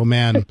 48-year-old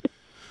man,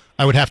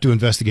 I would have to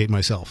investigate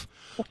myself.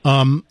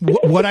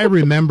 What I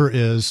remember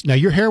is, now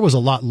your hair was a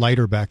lot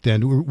lighter back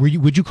then.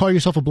 Would you call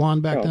yourself a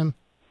blonde back then?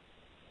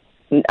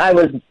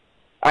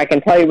 I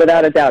can tell you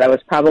without a doubt, I was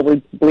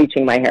probably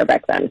bleaching my hair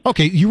back then.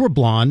 Okay, you were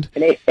blonde.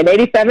 In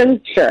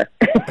 87, sure.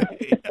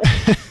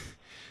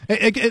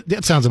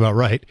 That sounds about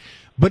right.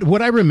 But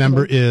what I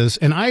remember is,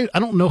 and I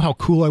don't know how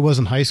cool I was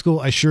in high school.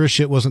 I sure as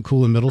shit wasn't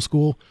cool in middle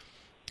school.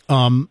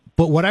 But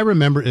what I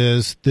remember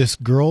is this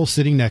girl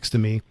sitting next to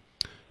me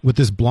with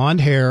this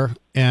blonde hair.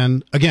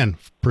 And again,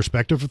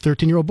 perspective of a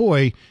 13-year-old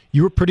boy,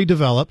 you were pretty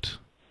developed.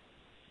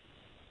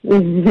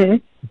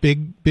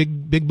 Big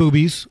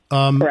boobies.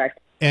 Correct.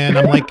 And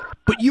I'm like,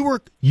 but you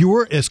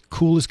were as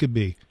cool as could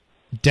be,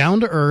 down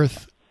to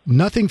earth,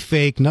 nothing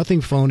fake, nothing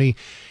phony.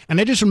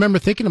 And I just remember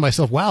thinking to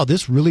myself, wow,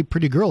 this really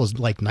pretty girl is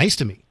like nice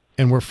to me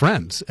and we're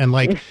friends. And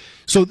like,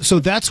 so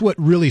that's what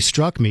really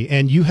struck me.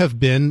 And you have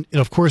been,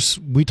 and of course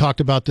we talked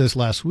about this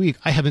last week.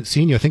 I haven't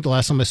seen you. I think the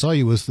last time I saw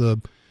you was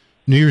the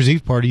New Year's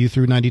Eve party you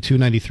threw 92,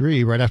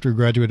 93, right after we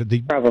graduated,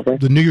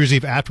 the New Year's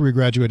Eve after we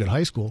graduated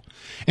high school.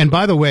 And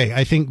by the way,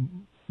 I think,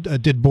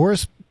 did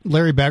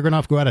Larry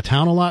Bagranoff go out of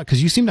town a lot?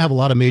 Because you seem to have a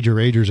lot of major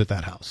ragers at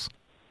that house.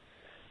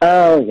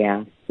 Oh,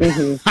 yeah. We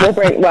can.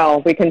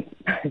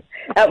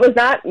 That was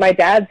not my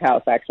dad's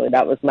house, actually.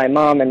 That was my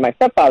mom and my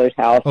stepfather's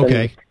house.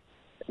 Okay.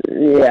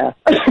 And, yeah.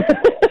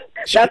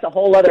 That's a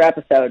whole other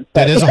episode.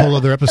 That is a whole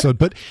other episode.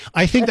 But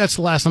I think that's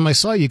the last time I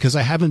saw you because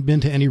I haven't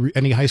been to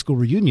any high school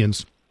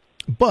reunions.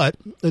 But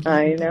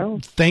I know.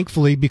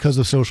 Thankfully, because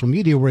of social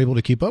media, we're able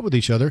to keep up with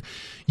each other.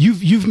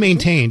 You've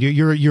maintained.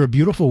 You're a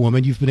beautiful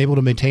woman. You've been able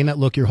to maintain that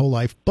look your whole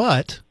life.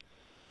 But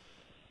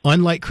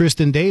unlike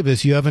Kristen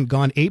Davis, you haven't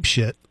gone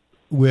apeshit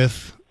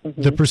with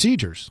the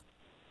procedures.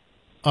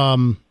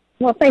 Well,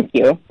 thank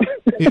you.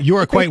 You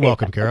are quite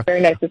welcome, Kara.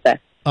 Very nice to say.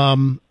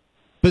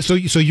 But so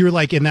you're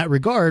like in that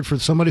regard for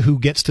somebody who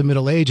gets to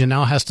middle age and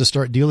now has to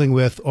start dealing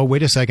with, oh,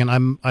 wait a second,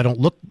 I don't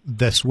look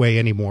this way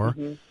anymore.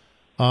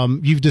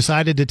 You've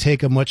decided to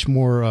take a much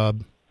more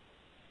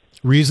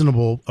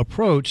reasonable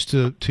approach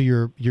to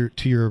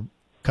your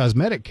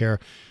cosmetic care.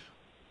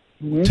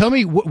 Tell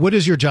me what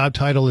is your job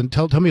title, and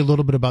tell me a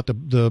little bit about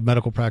the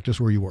medical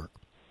practice where you work.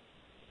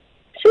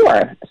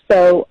 Sure.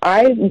 So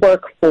I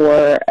work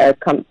for a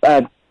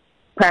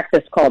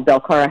practice called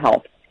Belcara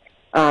Health.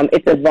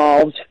 It's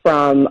evolved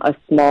from a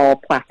small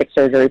plastic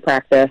surgery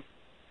practice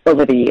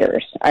over the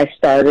years. I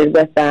started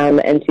with them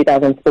in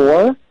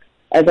 2004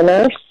 as a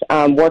nurse,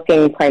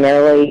 working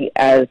primarily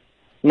as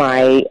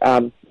my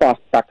boss,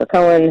 Dr.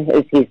 Cohen,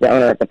 he's the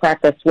owner of the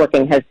practice,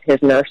 working as his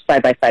nurse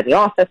side by side in the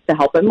office to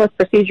help him with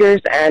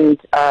procedures and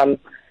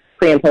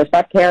pre- and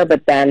post-op care.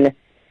 But then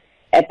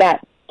at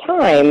that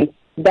time,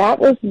 that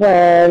was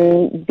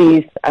when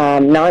these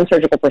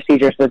non-surgical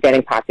procedures were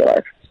getting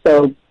popular.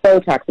 So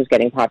Botox was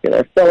getting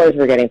popular, fillers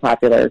were getting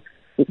popular,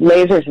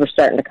 lasers were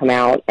starting to come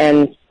out,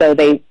 and so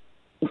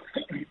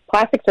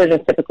plastic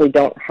surgeons typically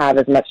don't have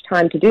as much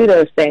time to do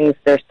those things.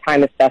 Their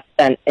time is best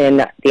spent in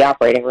the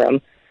operating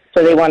room.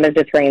 So they wanted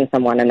to train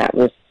someone, and that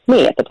was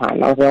me at the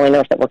time. I was the only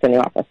nurse that worked in the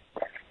office.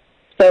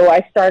 So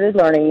I started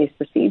learning these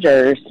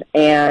procedures,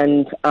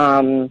 and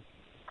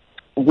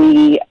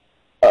we,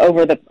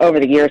 over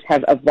the years,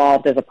 have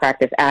evolved as a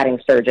practice, adding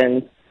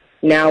surgeons.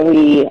 Now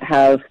we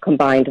have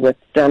combined with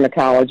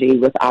dermatology,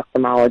 with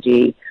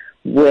ophthalmology,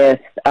 with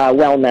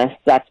wellness.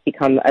 That's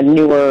become a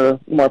newer,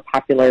 more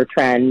popular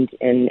trend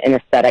in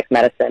aesthetic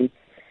medicine.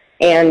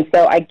 And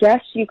so I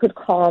guess you could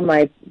call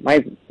my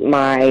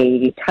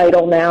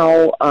title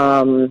now,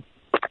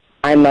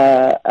 I'm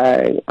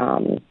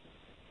a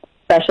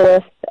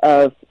specialist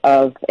of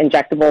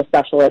injectable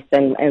specialist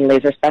and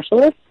laser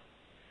specialist.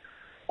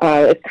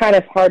 It's kind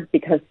of hard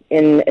because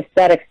in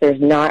aesthetics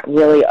there's not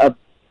really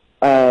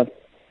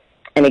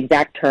an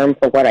exact term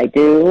for what I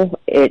do.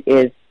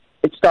 It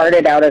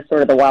started out as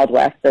sort of the Wild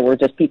West. There were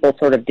just people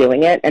sort of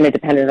doing it, and it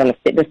depended on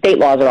the state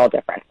laws are all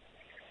different.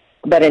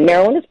 But in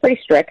Maryland, it's pretty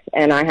strict,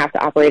 and I have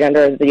to operate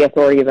under the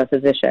authority of a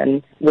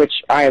physician, which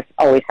I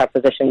always have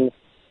physicians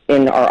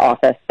in our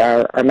office.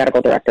 Our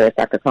medical director is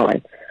Dr.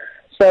 Cohen.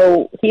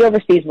 So he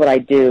oversees what I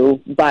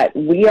do, but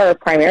we are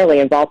primarily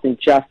involved in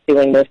just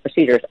doing those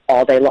procedures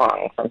all day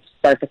long from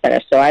start to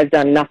finish. So I've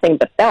done nothing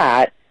but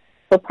that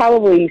for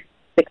probably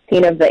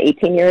 16 of the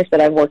 18 years that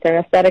I've worked in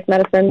aesthetic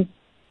medicine.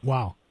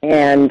 Wow.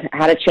 And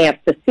had a chance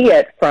to see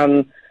it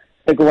from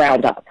the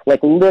ground up, like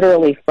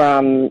literally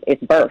from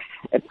its birth,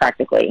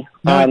 practically.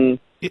 Now,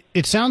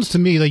 it sounds to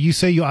me like you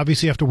say you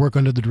obviously have to work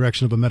under the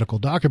direction of a medical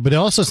doctor, but it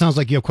also sounds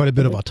like you have quite a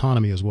bit of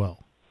autonomy as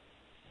well.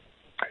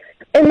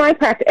 In my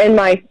practice, in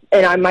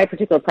my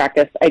particular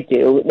practice, I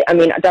do. I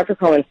mean, Dr.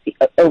 Cohen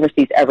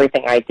oversees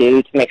everything I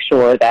do to make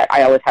sure that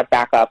I always have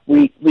backup.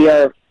 We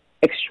are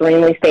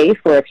extremely safe.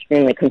 We're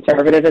extremely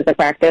conservative as a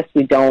practice.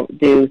 We don't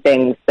do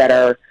things that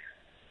are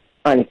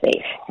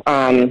unsafe.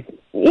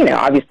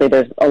 Obviously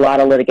there's a lot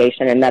of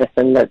litigation in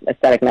medicine,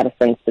 aesthetic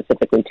medicine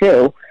specifically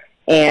too.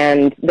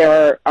 And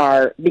there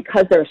are,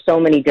 because there are so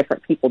many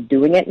different people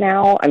doing it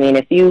now, I mean,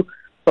 I'm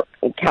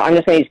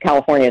just going to use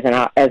California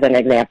as an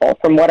example.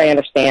 From what I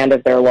understand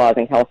of their laws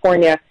in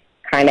California,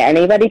 kind of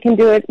anybody can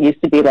do it. It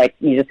used to be like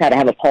you just had to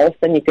have a pulse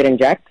and you could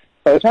inject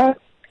Botox.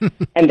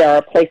 And there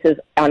are places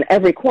on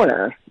every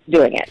corner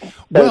doing it.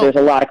 So there's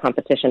a lot of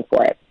competition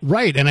for it.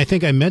 Right. And I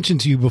think I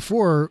mentioned to you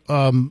before,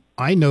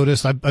 I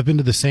noticed I've been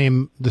to the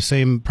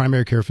same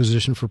primary care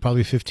physician for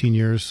probably 15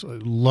 years.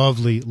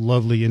 Lovely,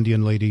 lovely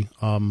Indian lady.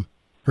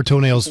 Her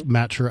toenails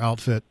match her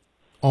outfit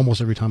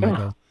almost every time I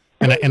go.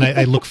 And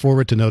I look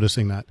forward to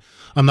noticing that.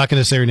 I'm not going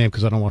to say her name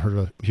because I don't want her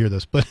to hear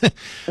this. But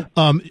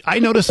I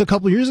noticed a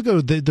couple of years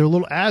ago there are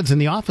little ads in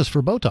the office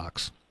for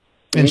Botox.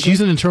 And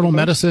she's an internal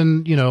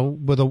medicine,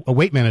 with a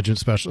weight management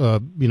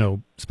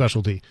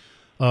specialty.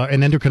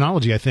 And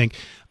endocrinology, I think.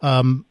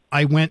 I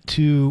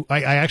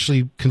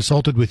actually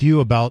consulted with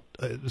you about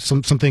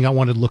something I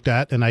wanted looked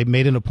at, and I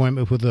made an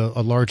appointment with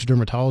a large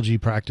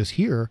dermatology practice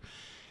here.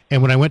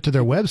 And when I went to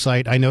their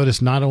website, I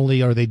noticed not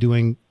only are they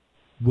doing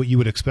what you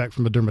would expect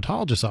from a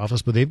dermatologist's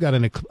office, but they've got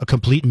a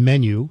complete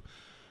menu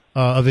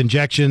of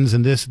injections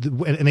and this,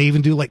 and they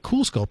even do like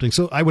cool sculpting.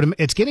 So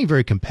it's getting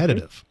very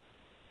competitive.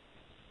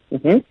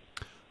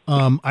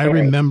 I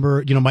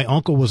remember, my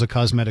uncle was a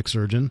cosmetic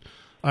surgeon.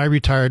 I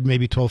retired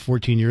maybe 12,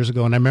 14 years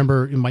ago, and I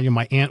remember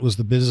my aunt was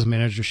the business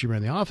manager. She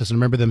ran the office, and I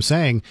remember them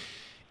saying,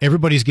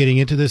 everybody's getting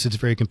into this. It's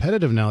very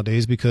competitive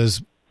nowadays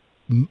because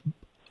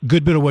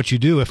good bit of what you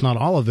do, if not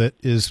all of it,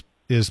 is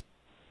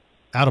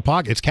out of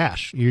pocket. It's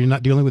cash. You're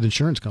not dealing with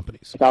insurance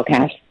companies. It's all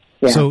cash.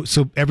 Yeah.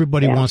 So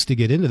everybody wants to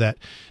get into that.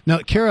 Now,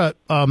 Kara,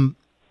 and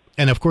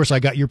of course I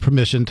got your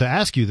permission to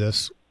ask you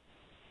this.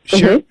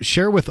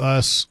 Share with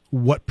us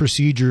what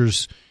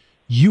procedures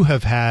you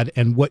have had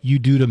and what you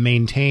do to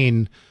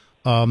maintain,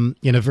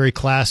 in a very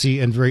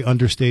classy and very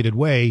understated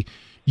way,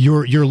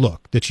 your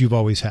look that you've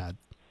always had.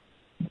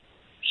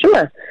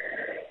 Sure.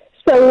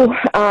 So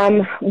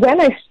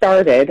when I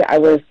started, I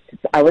was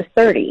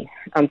 30.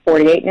 I'm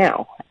 48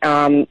 now.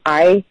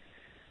 I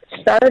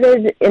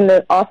started in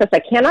the office. I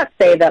cannot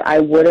say that I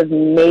would have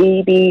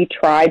maybe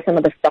tried some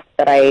of the stuff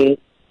that I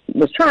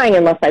was trying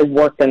unless I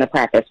worked in the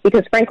practice,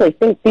 because frankly,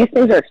 these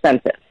things are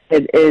expensive.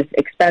 It is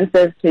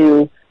expensive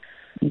to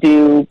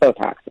do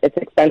Botox. It's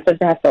expensive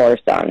to have fillers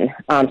done.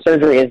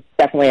 Surgery is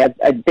definitely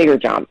a bigger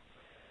jump.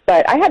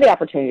 But I had the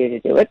opportunity to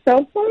do it, so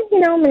I'm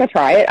going to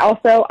try it.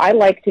 Also, I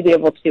like to be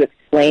able to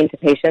explain to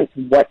patients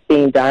what's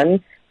being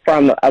done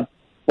from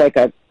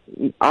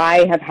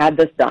I have had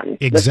this done.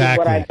 Exactly. This is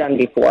what I've done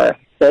before.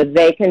 So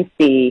they can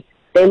see,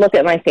 they look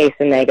at my face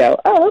and they go,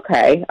 oh,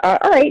 okay, all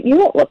right, you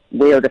won't look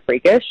weird or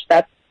freakish.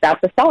 That's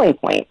a selling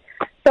point.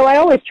 So I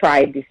always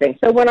tried these things.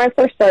 So when I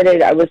first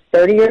started, I was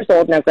 30 years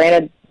old. Now,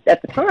 granted,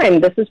 at the time,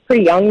 this is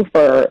pretty young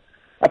for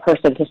a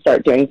person to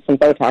start doing some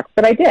Botox,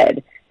 but I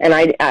did. And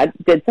I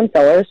did some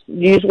fillers.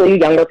 Usually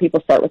younger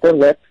people start with their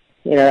lips.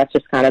 That's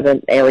just kind of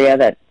an area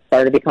that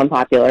started to become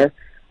popular.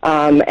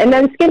 And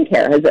then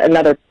skincare is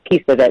another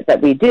piece of it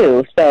that we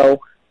do.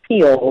 So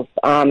peels,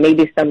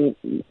 there's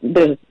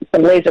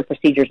some laser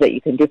procedures that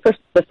you can do for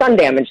the sun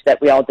damage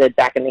that we all did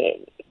back in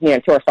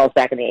to ourselves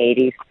back in the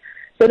 80s.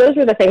 So those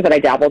were the things that I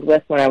dabbled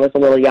with when I was a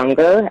little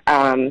younger.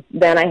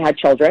 Then I had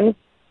children.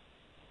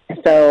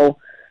 So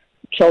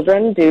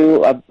children do,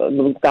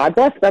 God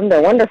bless them,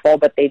 they're wonderful,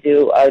 but they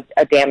do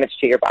a damage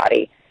to your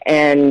body.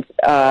 And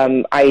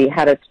I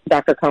had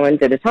Dr. Cohen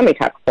did a tummy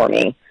tuck for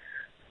me.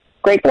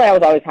 Gratefully, I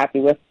was always happy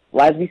with,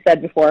 as we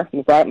said before,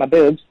 we brought up my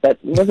boobs, but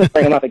let's just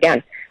bring them up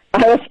again.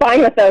 I was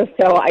fine with those,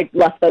 so I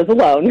left those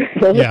alone.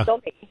 Those are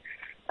still me.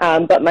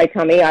 But my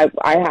tummy, I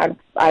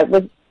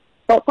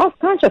felt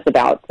self-conscious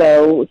about.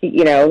 So,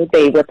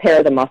 they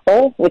repair the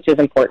muscle, which is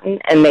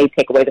important, and they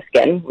take away the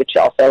skin, which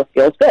also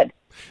feels good.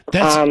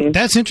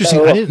 That's interesting.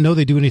 So, I didn't know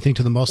they do anything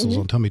to the muscles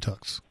on tummy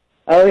tucks.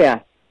 Oh,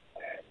 yeah.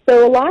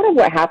 So a lot of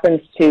what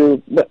happens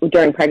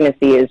during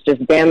pregnancy is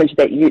just damage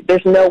that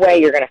there's no way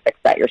you're going to fix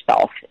that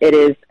yourself. It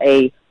is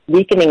a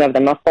weakening of the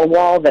muscle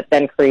wall that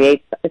then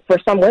creates, for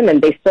some women,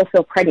 they still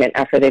feel pregnant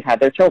after they've had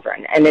their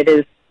children. And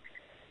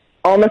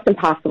almost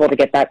impossible to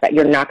get that back.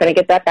 You're not going to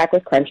get that back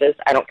with crunches.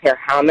 I don't care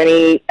how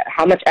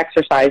much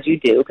exercise you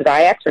do, because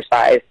I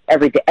exercise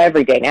every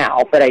day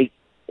now, but I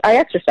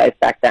exercised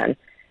back then.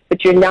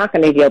 But you're not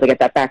going to be able to get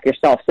that back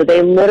yourself. So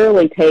they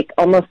literally take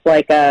almost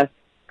like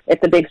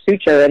it's a big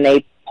suture, and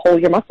they pull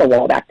your muscle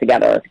wall back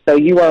together. So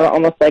you are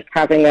almost like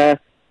having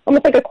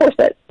almost like a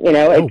corset.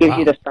 It gives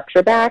you the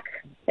structure back.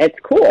 It's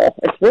cool.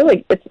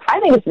 I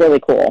think it's really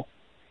cool.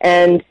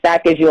 And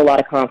that gives you a lot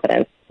of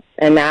confidence.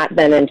 And that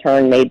then in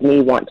turn made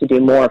me want to do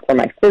more for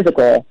my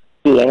physical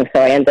being.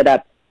 So I ended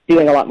up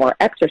doing a lot more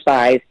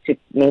exercise to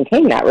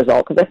maintain that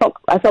result, because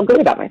I felt good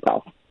about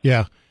myself.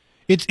 Yeah.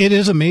 It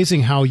is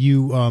amazing how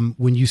you,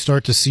 when you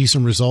start to see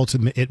some results,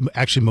 it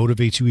actually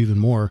motivates you even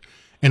more.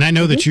 And I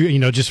know that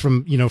just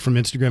from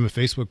Instagram and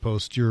Facebook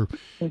posts,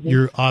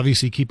 you're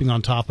obviously keeping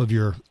on top of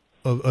your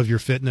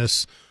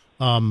fitness.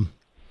 Now,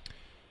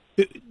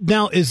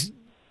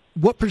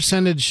 what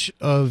percentage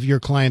of your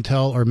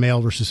clientele are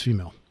male versus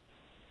female?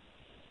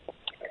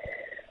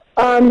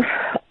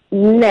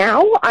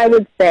 Now I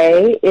would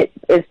say it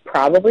is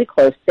probably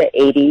close to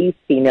 80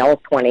 female,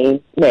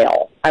 20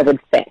 male, I would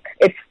think.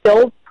 It's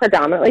still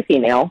predominantly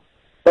female,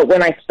 but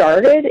when I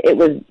started, it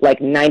was like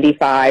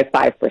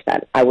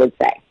 5%, I would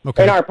say,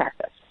 in our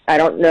practice. I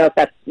don't know if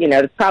that's,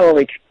 it's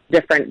probably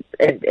different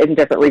in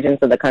different regions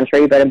of the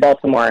country, but in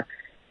Baltimore,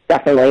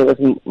 definitely it was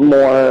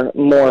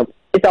more,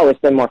 it's always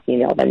been more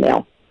female than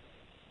male.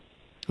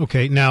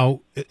 Okay.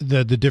 Now,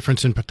 the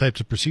difference in types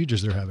of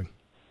procedures they're having.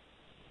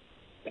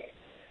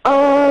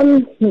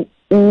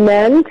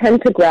 Men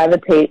tend to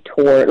gravitate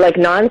toward, like,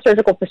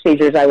 non-surgical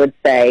procedures, I would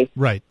say.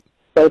 Right.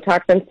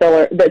 Botox and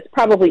filler, that's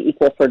probably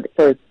equal for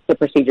the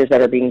procedures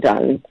that are being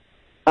done.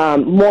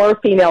 More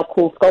female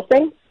cool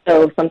sculpting,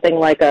 so something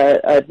like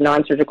a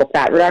non-surgical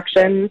fat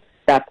reduction,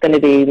 that's going to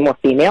be more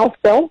female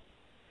still.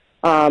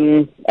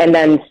 And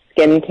then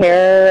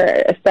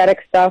skincare aesthetic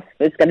stuff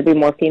is going to be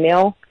more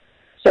female.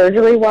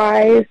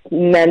 Surgery-wise,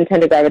 men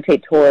tend to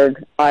gravitate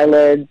toward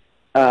eyelids.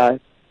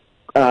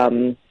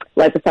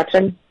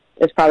 Liposuction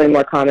is probably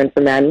more common for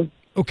men.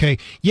 Okay.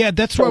 Yeah,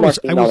 that's what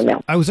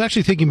I was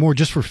actually thinking more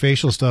just for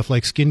facial stuff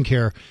like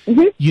skincare.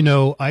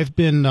 Mm-hmm. I've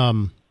been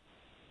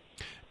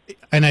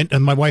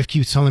and my wife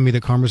keeps telling me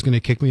that Karma's going to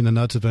kick me in the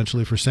nuts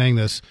eventually for saying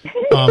this.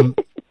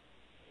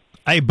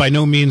 I by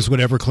no means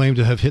would ever claim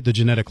to have hit the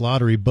genetic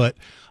lottery, but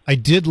I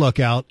did luck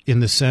out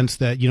in the sense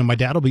that, my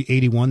dad will be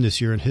 81 this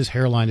year and his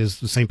hairline is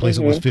the same place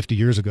it was 50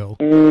 years ago.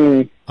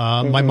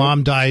 My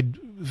mom died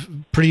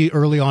pretty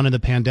early on in the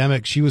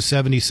pandemic. She was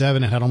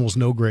 77 and had almost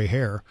no gray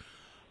hair.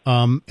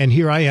 And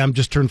here I am,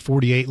 just turned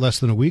 48 less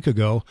than a week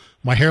ago.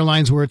 My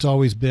hairline's where it's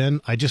always been.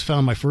 I just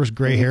found my first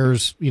gray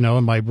hairs, in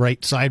my right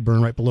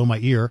sideburn right below my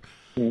ear.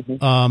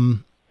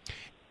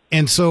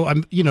 And so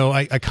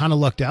I kind of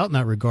lucked out in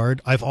that regard.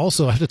 I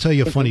have to tell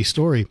you a funny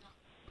story.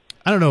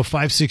 I don't know,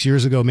 5-6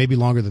 years ago, maybe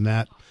longer than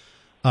that.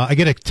 I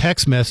get a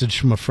text message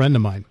from a friend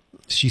of mine.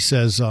 She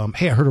says,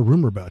 "Hey, I heard a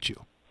rumor about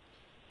you."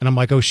 And I'm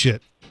like, "Oh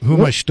shit. Who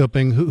am I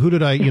stooping? Who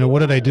did I, what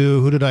did I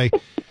do? Who did I?"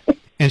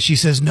 And she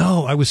says,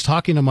 "No, I was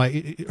talking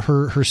to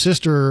her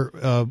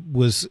sister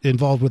was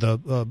involved with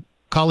a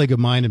colleague of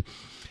mine and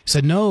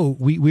said, no,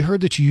 we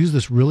heard that you use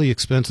this really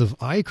expensive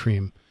eye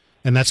cream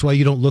and that's why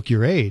you don't look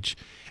your age."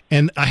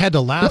 And I had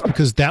to laugh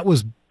because that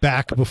was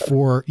back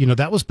before,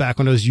 that was back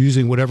when I was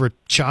using whatever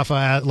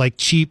chafa, like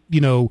cheap,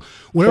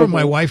 whatever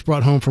my wife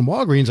brought home from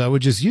Walgreens, I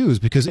would just use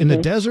because in the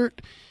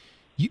desert,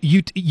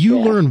 you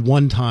learn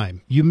one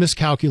time, you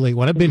miscalculate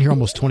one. I've been here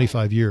almost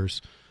 25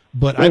 years.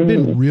 But I've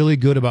been really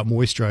good about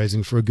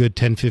moisturizing for a good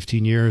 10,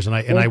 15 years. And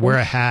I wear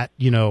a hat,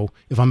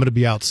 if I'm going to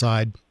be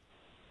outside.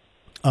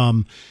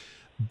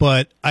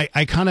 But I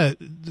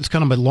it's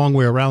kind of a long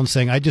way around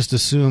saying I just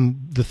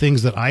assume the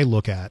things that I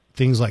look at,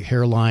 things like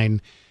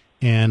hairline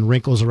and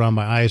wrinkles around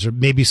my eyes, or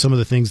maybe some of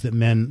the things that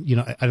men,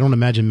 I don't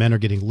imagine men are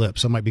getting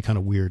lips. That might be kind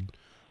of weird.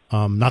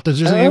 Not that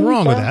there's anything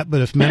wrong with that,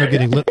 but if men are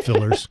getting lip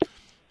fillers,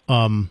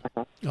 I'll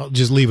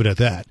just leave it at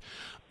that.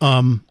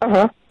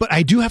 But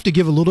I do have to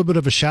give a little bit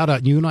of a shout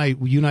out. You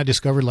and I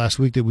discovered last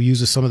week that we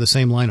use some of the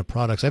same line of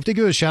products. I have to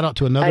give a shout out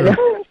to another,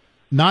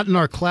 not in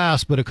our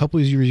class, but a couple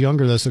of years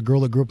younger. That's a girl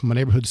that grew up in my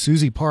neighborhood,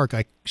 Susie Park.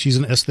 She's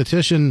an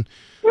esthetician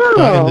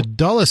in the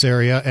Dulles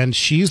area, and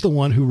she's the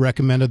one who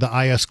recommended the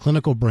IS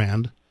Clinical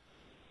brand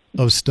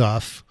of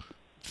stuff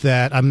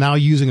that I'm now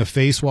using a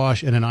face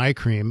wash and an eye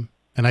cream.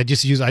 And I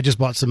just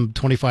bought some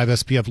 25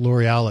 SPF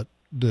L'Oreal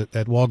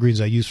at Walgreens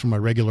I use for my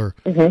regular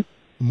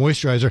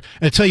moisturizer.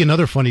 And I'll tell you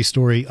another funny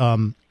story.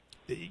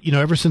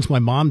 Ever since my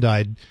mom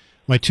died,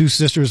 my two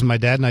sisters and my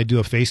dad and I do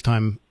a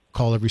FaceTime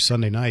call every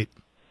Sunday night.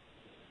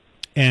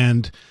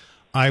 And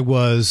I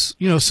was,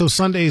 so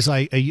Sundays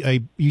I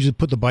usually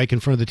put the bike in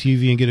front of the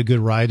TV and get a good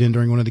ride in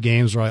during one of the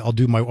games, or I'll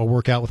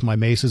work out with my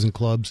maces and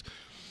clubs.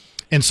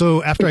 And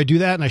so after I do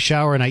that and I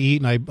shower and I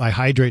eat and I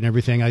hydrate and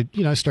everything,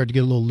 I start to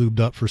get a little lubed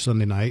up for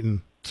Sunday night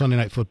and Sunday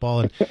night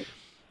football.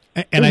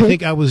 And I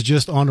think I was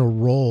just on a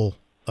roll.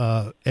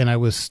 And I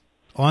was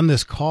on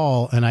this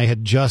call, and I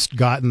had just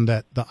gotten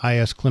the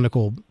IS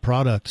clinical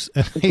products,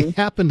 and I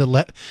happened to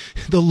let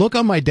the look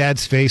on my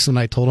dad's face when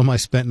I told him I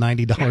spent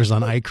 $90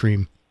 on eye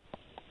cream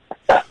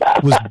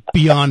was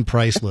beyond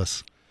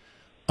priceless.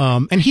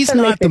 And he's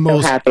not the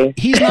most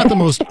he's not the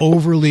most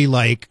overly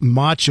like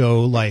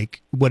macho,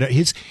 like what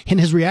his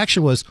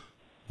reaction was,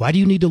 why do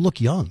you need to look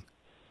young?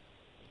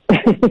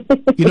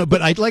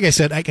 But like I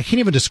said, I can't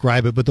even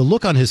describe it, but the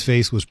look on his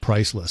face was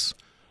priceless.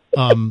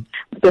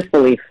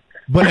 Disbelief.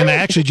 But and I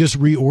actually just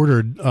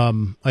reordered.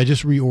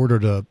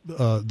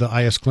 The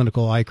IS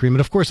Clinical eye cream,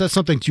 and of course that's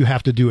something that you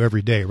have to do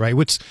every day,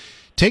 right?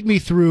 Take me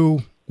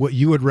through what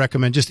you would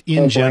recommend, just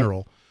in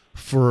general,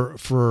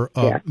 for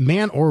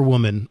man or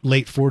woman,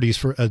 late 40s,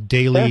 for a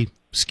daily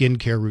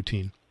skincare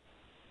routine.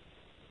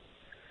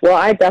 Well,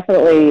 I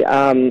definitely,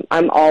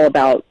 I'm all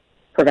about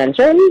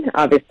prevention.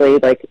 Obviously,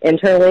 like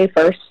internally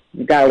first,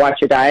 you got to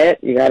watch your diet,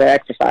 you got to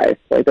exercise.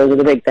 Like those are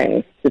the big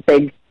things. The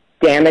big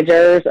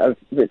damagers,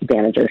 is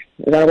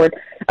that a word?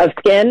 Of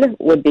skin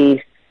would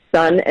be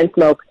sun and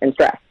smoke and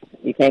stress.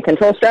 You can't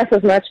control stress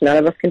as much. None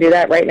of us can do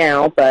that right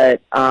now,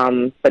 but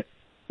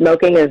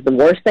smoking is the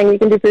worst thing you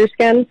can do for your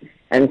skin,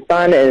 and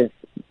sun is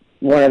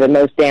one of the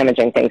most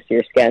damaging things to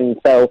your skin.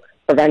 So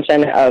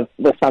prevention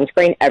with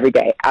sunscreen every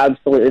day.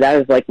 Absolutely.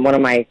 That is like one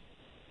of my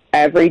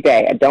every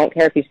day. I don't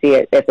care if you see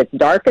it. If it's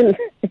dark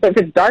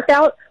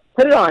out,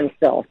 put it on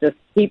still. Just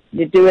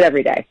do it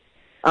every day.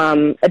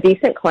 A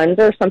decent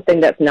cleanser, something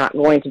that's not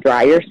going to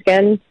dry your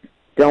skin.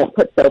 Don't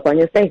put soap on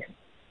your face.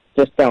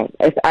 Just don't.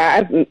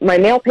 My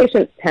male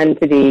patients tend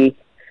to be,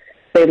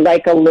 they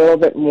like a little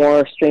bit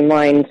more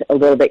streamlined, a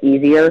little bit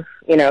easier,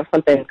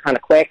 something kind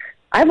of quick.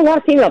 I have a lot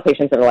of female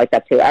patients that are like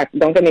that too.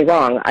 Don't get me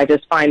wrong. I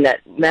just find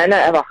that men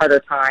have a harder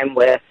time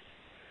with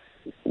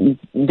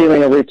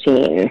doing a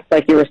routine.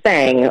 Like you were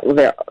saying,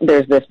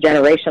 there's this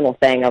generational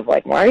thing of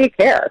like, why do you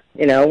care?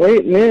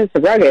 It's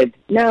rugged.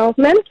 No,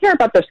 men care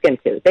about their skin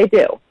too. They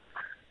do.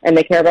 And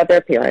they care about their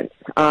appearance.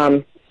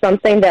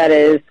 Something that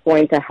is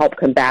going to help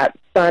combat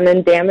sun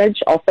and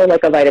damage, also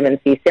like a vitamin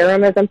C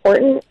serum, is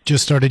important.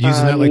 Just started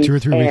using that like 2 or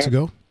 3 weeks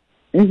ago?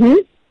 Mm-hmm.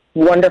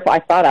 Wonderful. I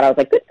saw that. I was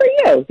like, good for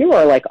you. You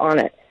were like on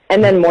it.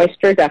 And then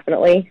moisture,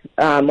 definitely.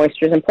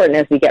 Moisture is important.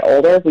 As we get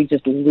older, we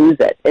just lose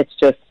it. It's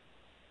just,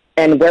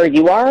 and where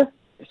you are,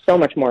 so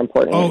much more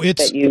important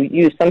that you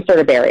use some sort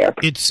of barrier.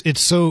 It's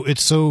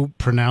so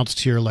pronounced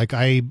here. Like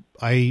I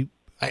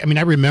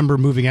remember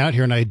moving out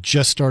here, and I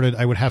just started.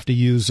 I would have to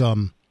use.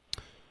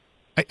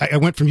 I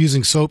went from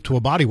using soap to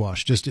a body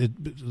wash,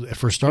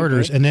 for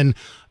starters, and then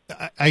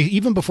I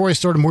even before I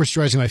started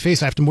moisturizing my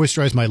face, I have to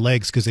moisturize my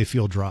legs because they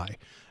feel dry.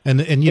 And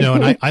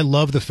I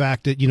love the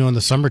fact that in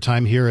the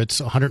summertime here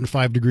it's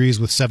 105 degrees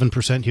with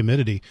 7%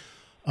 humidity.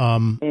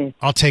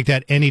 I'll take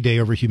that any day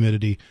over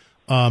humidity.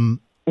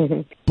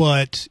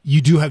 But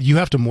you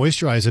have to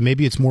moisturize, and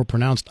maybe it's more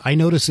pronounced. I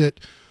notice it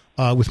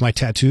with my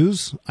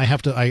tattoos.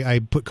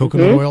 I put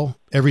coconut oil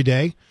every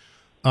day.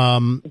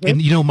 And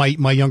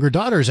my younger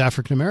daughter is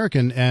African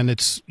American, and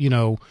it's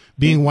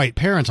being white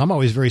parents, I'm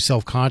always very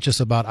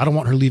self-conscious about, I don't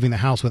want her leaving the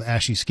house with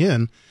ashy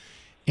skin.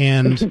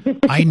 And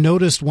I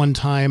noticed one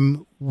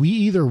time we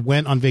either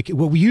went on vacation.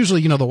 Well, we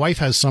usually, the wife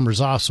has summers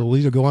off, so we'll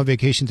either go on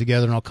vacation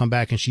together and I'll come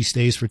back and she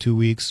stays for 2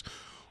 weeks,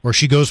 or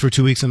she goes for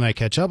 2 weeks and I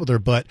catch up with her.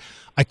 But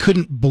I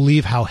couldn't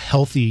believe how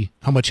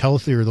much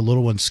healthier the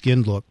little one's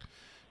skin looked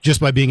just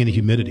by being in the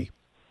humidity.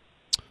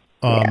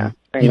 And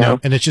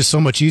it's just so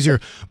much easier.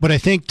 But I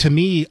think to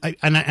me, I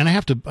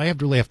have to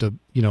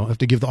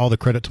give all the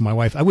credit to my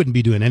wife. I wouldn't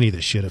be doing any of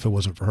this shit if it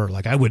wasn't for her.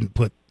 Like I wouldn't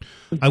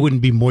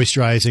be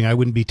moisturizing. I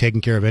wouldn't be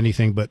taking care of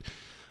anything. But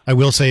I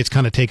will say it's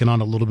kind of taken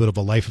on a little bit of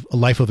a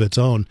life of its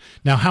own.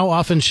 Now, how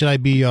often should I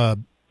be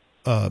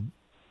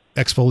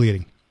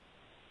exfoliating?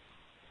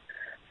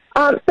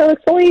 So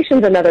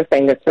exfoliation is another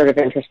thing that's sort of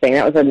interesting.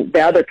 That was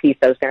the other piece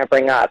I was going to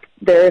bring up.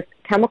 There's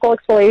chemical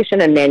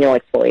exfoliation and manual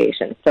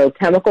exfoliation. So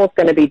chemical is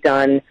going to be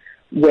done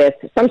with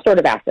some sort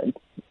of acid.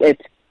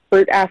 It's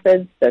fruit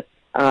acids, that's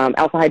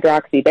alpha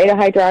hydroxy, beta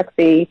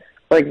hydroxy,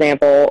 for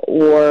example,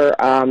 or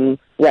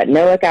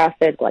retinoic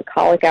acid,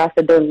 glycolic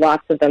acid. There's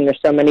lots of them. There's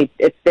so many.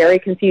 It's very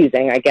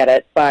confusing. I get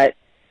it. But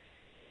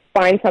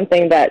find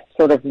something that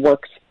sort of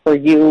works for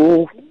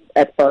you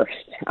at first.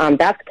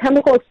 That's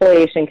chemical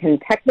exfoliation can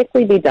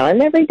technically be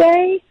done every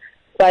day,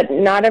 but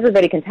not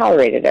everybody can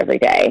tolerate it every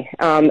day.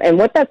 And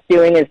what that's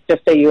doing is,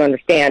 just so you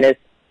understand, is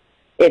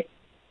it's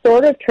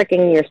sort of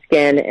tricking your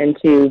skin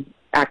into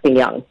acting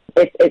young.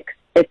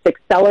 It's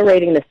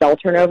accelerating the cell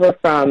turnover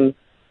from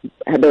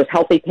those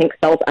healthy pink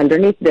cells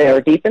underneath that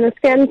are deep in the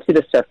skin to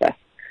the surface.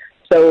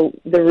 So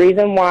the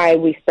reason why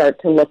we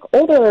start to look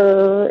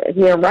older,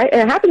 right,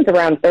 and it happens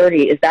around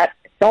 30, is that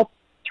cell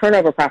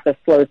turnover process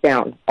slows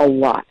down a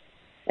lot.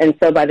 And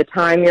so by the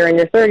time you're in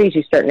your 30s,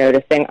 you start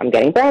noticing, I'm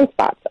getting brown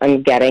spots,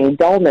 I'm getting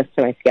dullness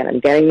to my skin, I'm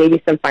getting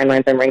maybe some fine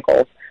lines and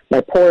wrinkles,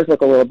 my pores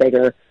look a little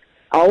bigger.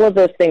 All of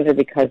those things are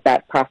because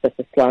that process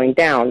is slowing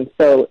down.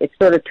 So it's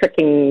sort of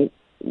tricking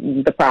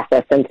the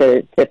process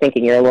into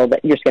thinking your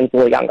skin's a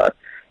little younger.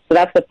 So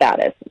that's what that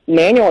is.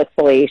 Manual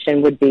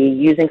exfoliation would be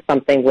using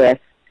something with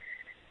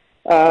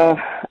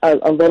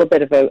a little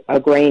bit of a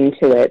grain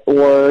to it,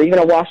 or even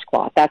a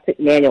washcloth. That's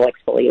manual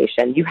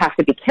exfoliation. You have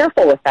to be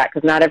careful with that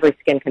because not every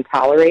skin can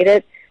tolerate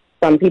it.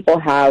 Some people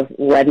have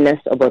redness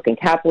or broken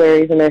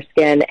capillaries in their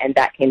skin, and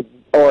that can,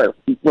 or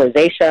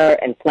rosacea,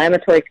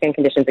 inflammatory skin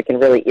conditions that can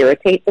really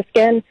irritate the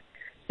skin.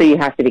 So you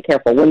have to be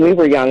careful. When we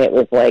were young, it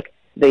was like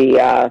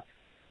the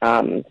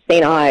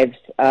St. Ives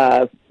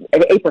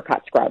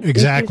apricot scrub.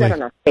 Exactly. We use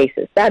that on our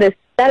faces. That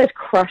is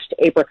crushed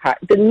apricot.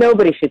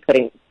 Nobody should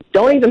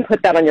don't even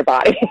put that on your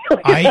body.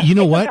 You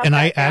know what? And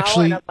I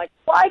actually, and I'm like,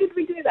 why did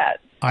we do that?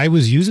 I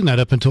was using that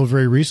up until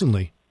very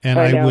recently, and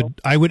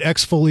I would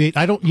exfoliate.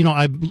 I don't,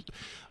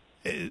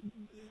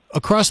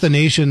 across the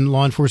nation,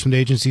 law enforcement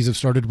agencies have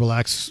started to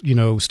relax,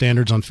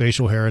 standards on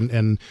facial hair,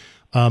 and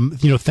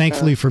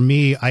thankfully for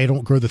me, I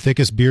don't grow the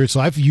thickest beard,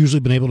 so I've usually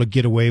been able to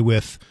get away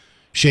with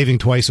shaving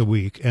twice a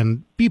week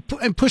and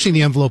pushing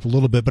the envelope a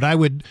little bit. But I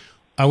would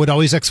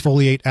always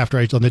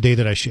exfoliate on the day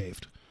that I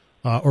shaved.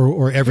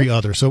 Or every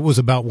other. So it was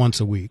about once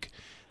a week.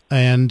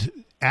 And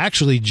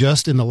actually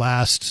just in the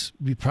last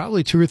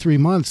probably 2 or 3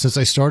 months since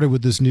I started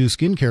with this new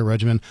skincare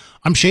regimen,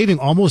 I'm shaving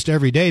almost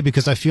every day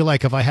because I feel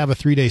like if I have a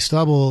 3-day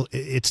stubble,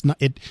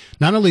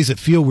 not only does it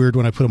feel weird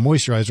when I put a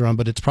moisturizer on,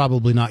 but it's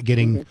probably not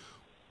getting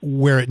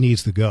where it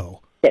needs to go.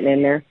 Getting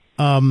in there.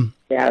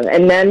 Yeah,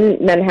 and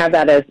men have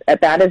that as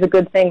a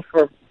good thing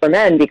for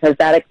men because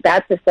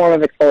that's a form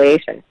of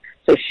exfoliation.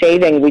 So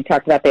shaving, we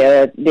talked about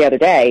the other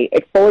day,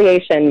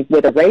 exfoliation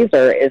with a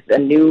razor is a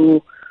new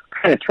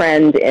kind of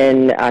trend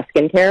in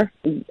skincare.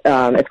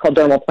 It's called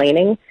dermal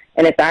planing,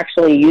 and it's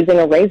actually using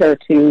a razor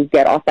to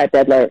get off that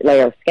dead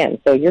layer of skin.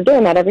 So you're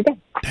doing that every day.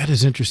 That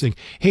is interesting.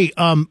 Hey,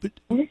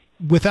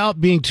 without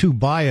being too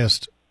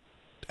biased,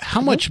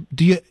 how much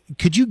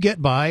could you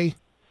get by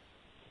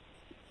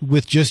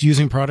with just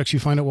using products you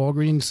find at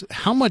Walgreens?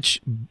 How much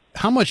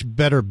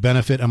better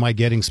benefit am I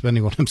getting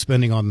spending what I'm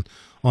spending on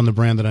the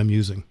brand that I'm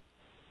using?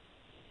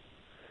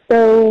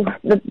 So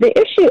the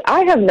issue,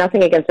 I have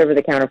nothing against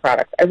over-the-counter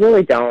products. I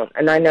really don't.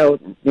 And I know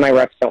my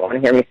reps don't want to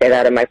hear me say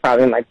that, and my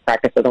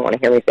practice doesn't want to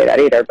hear me say that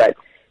either. But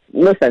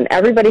listen,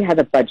 everybody has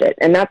a budget,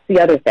 and that's the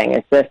other thing.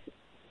 It's this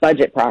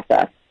budget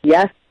process.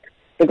 Yes,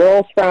 the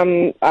girls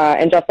from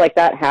And Just Like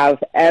That have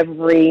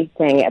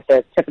everything at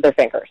the tip of their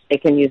fingers. They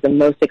can use the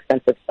most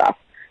expensive stuff.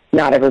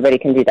 Not everybody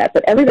can do that,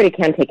 but everybody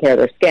can take care of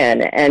their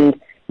skin. And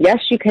yes,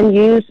 you can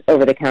use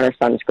over-the-counter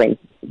sunscreen.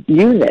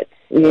 Use it.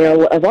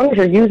 As long as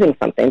you're using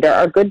something, there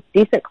are good,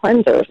 decent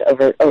cleansers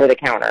over the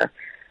counter.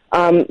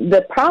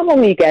 The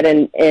problem you get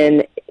in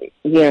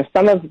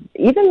some of,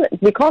 even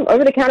we call them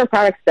over-the-counter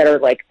products that are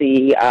like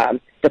the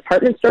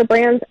department store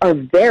brands are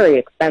very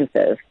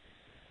expensive,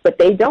 but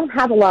they don't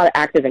have a lot of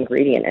active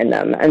ingredient in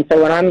them. And so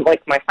when I'm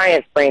like, my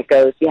science brain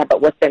goes, yeah, but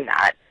what's in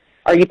that?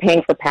 Are you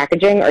paying for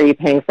packaging? Or are you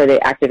paying for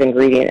the active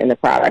ingredient in the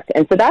product?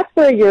 And so that's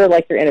where your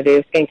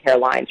innovative skincare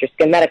lines, your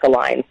skin medical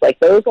lines, like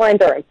those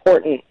lines are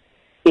important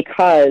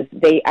because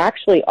they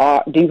actually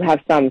do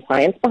have some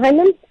science behind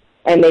them,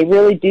 and they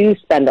really do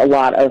spend a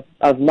lot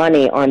of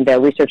money on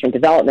their research and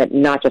development,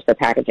 not just their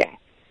packaging.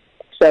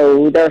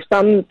 So there are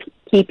some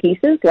key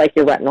pieces, like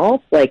your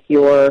retinols, like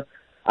your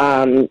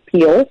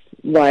peels,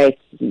 like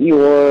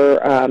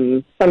your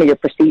some of your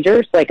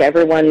procedures. Like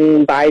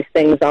everyone buys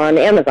things on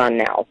Amazon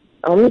now.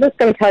 I'm just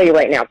going to tell you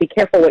right now, be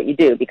careful what you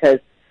do, because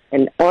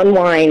an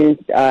online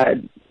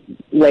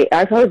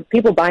I've heard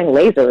people buying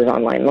lasers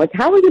online. Like,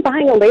 how are you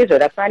buying a laser?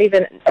 That's not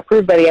even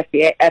approved by the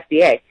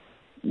FDA.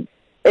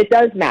 It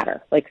does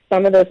matter. Like,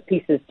 some of those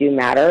pieces do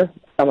matter.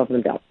 Some of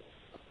them don't.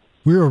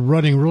 We were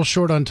running real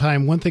short on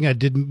time. One thing I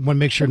did want to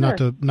make sure not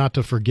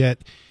to forget.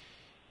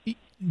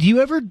 Have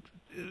you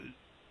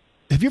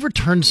ever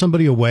turned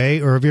somebody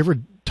away, or have you ever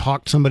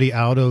talked somebody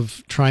out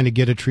of trying to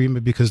get a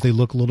treatment because they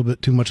look a little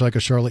bit too much like a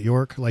Charlotte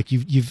York? Like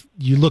you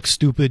look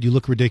stupid, you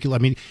look ridiculous.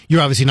 I mean,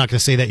 you're obviously not going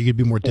to say that. You could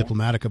be more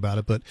diplomatic about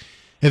it. But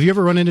have you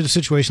ever run into a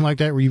situation like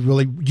that where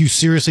you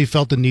seriously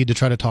felt the need to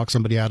try to talk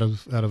somebody out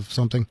of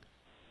something?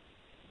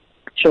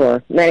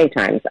 Sure, many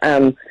times.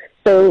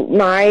 So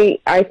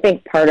I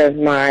think part of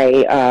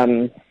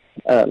my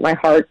my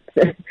heart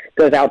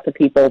goes out to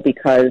people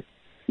because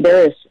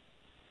there is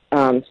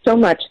so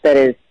much that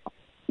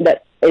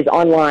is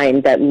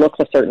online that looks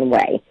a certain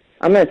way.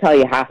 I'm going to tell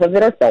you, half of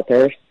it are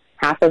filters,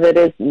 half of it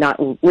is not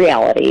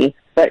reality,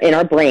 but in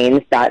our brains,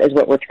 that is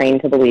what we're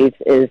trained to believe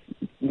is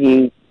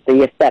the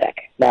aesthetic.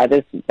 That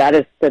is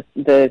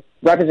the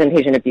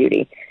representation of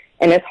beauty.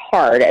 And it's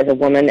hard as a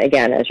woman,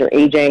 again, as you're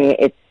aging,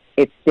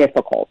 it's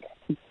difficult.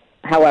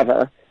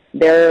 However,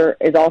 there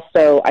is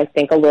also, I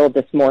think, a little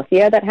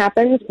dysmorphia that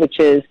happens, which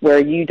is where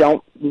you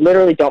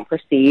literally don't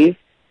perceive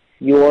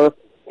your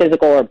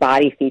physical or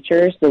body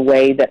features the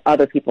way that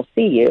other people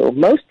see you.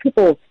 Most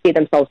people see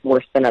themselves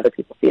worse than other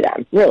people see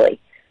them, really.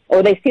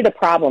 Or they see the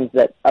problems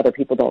that other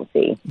people don't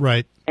see.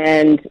 Right.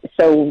 And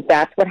so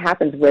that's what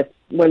happens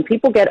when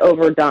people get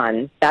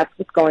overdone. That's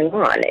what's going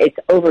on. It's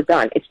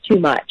overdone. It's too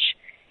much.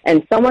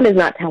 And someone is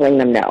not telling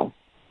them no.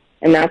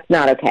 And that's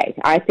not okay.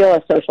 I feel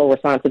a social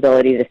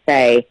responsibility to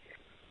say,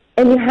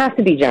 and you have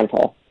to be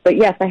gentle. But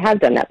yes, I have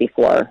done that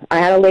before. I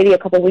had a lady a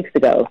couple weeks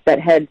ago that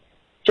had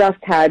just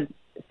had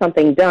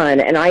something done,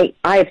 and I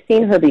have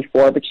seen her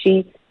before, but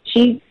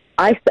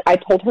I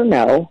told her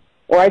no,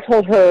 or I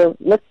told her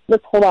let's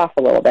hold off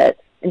a little bit,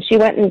 and she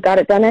went and got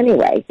it done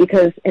anyway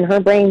because in her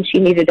brain she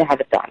needed to have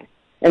it done,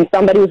 and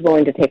somebody was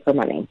willing to take her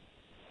money,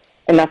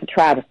 and that's a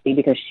travesty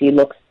because she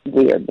looks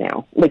weird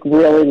now, like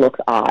really looks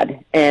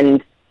odd,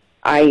 and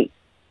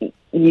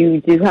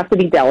you do have to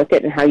be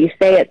delicate in how you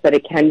say it, but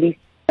it can be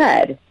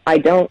said. I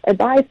don't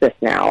advise this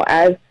now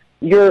as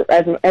your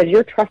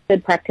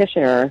trusted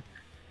practitioner.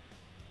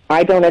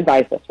 I don't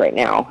advise this right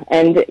now.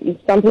 And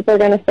some people are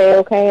going to say,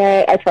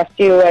 okay, I trust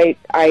you.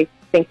 I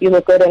think you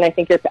look good, and I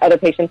think your other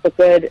patients look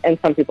good, and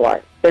some people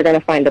aren't. They're going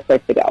to find a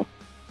place to go.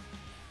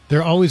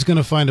 They're always going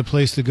to find a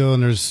place to go,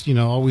 and there's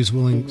always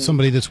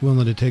somebody that's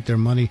willing to take their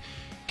money.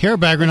 Kara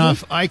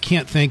Bagranoff, I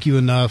can't thank you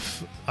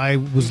enough. I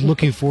was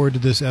looking forward to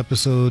this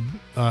episode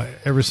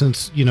ever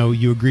since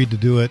you agreed to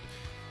do it,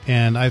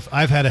 and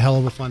I've had a hell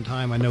of a fun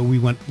time. I know we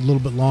went a little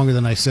bit longer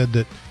than I said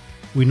that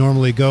we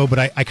normally go, but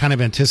I kind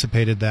of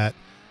anticipated that.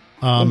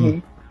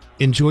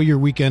 Enjoy your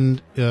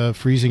weekend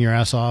freezing your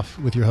ass off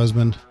with your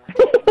husband.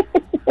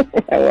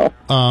 I will.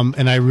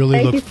 And I really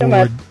Thank look you so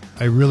forward. much.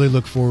 I really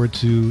look forward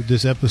to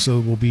this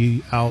episode. Will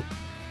be out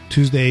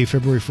Tuesday,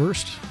 February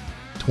 1st,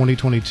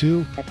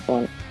 2022.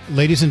 Excellent.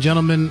 Ladies and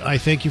gentlemen, I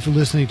thank you for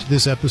listening to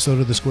this episode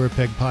of the Square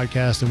Peg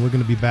Podcast, and we're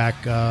going to be back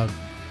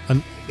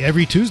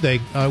every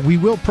Tuesday. We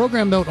will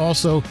program note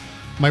also.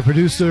 My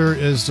producer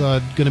is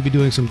going to be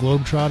doing some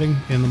globe trotting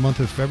in the month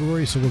of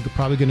February, so we're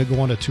probably going to go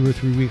on a 2 or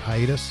 3 week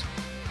hiatus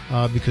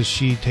because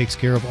she takes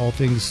care of all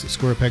things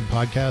Square Peg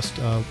Podcast.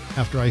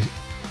 After I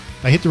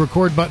hit the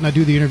record button, I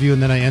do the interview,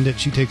 and then I end it.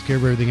 She takes care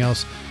of everything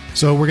else.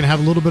 So we're going to have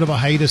a little bit of a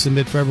hiatus in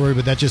mid-February,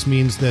 but that just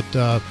means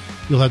that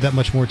you'll have that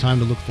much more time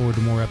to look forward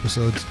to more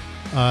episodes.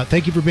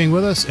 Thank you for being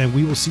with us, and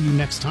we will see you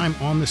next time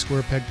on the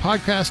Square Peg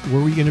Podcast,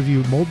 where we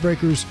interview mold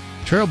breakers,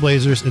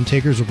 trailblazers, and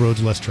takers of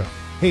roads less traveled.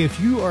 Hey, if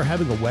you are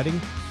having a wedding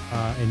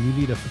and you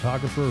need a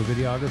photographer or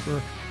videographer,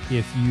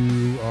 if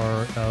you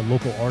are a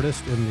local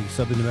artist in the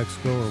southern New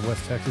Mexico or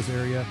West Texas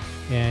area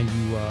and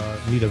you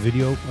need a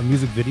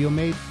music video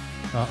made,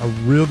 a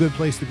real good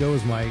place to go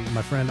is my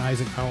friend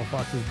Isaac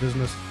Palafox's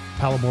business,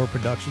 Palomore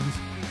Productions.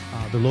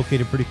 They're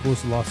located pretty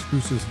close to Las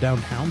Cruces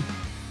downtown.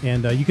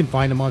 And you can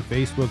find them on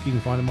Facebook. You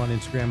can find them on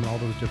Instagram and all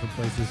those different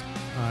places.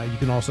 You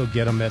can also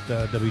get them at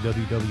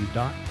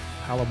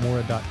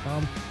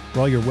www.palomora.com for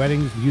all your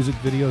weddings, music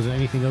videos, and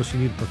anything else you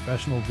need a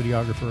professional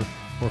videographer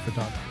or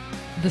photographer.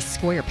 The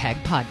Square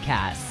Peg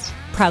Podcast.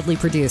 Proudly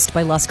produced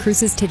by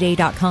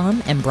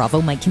LasCrucesToday.com and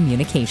Bravo Mike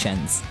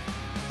Communications.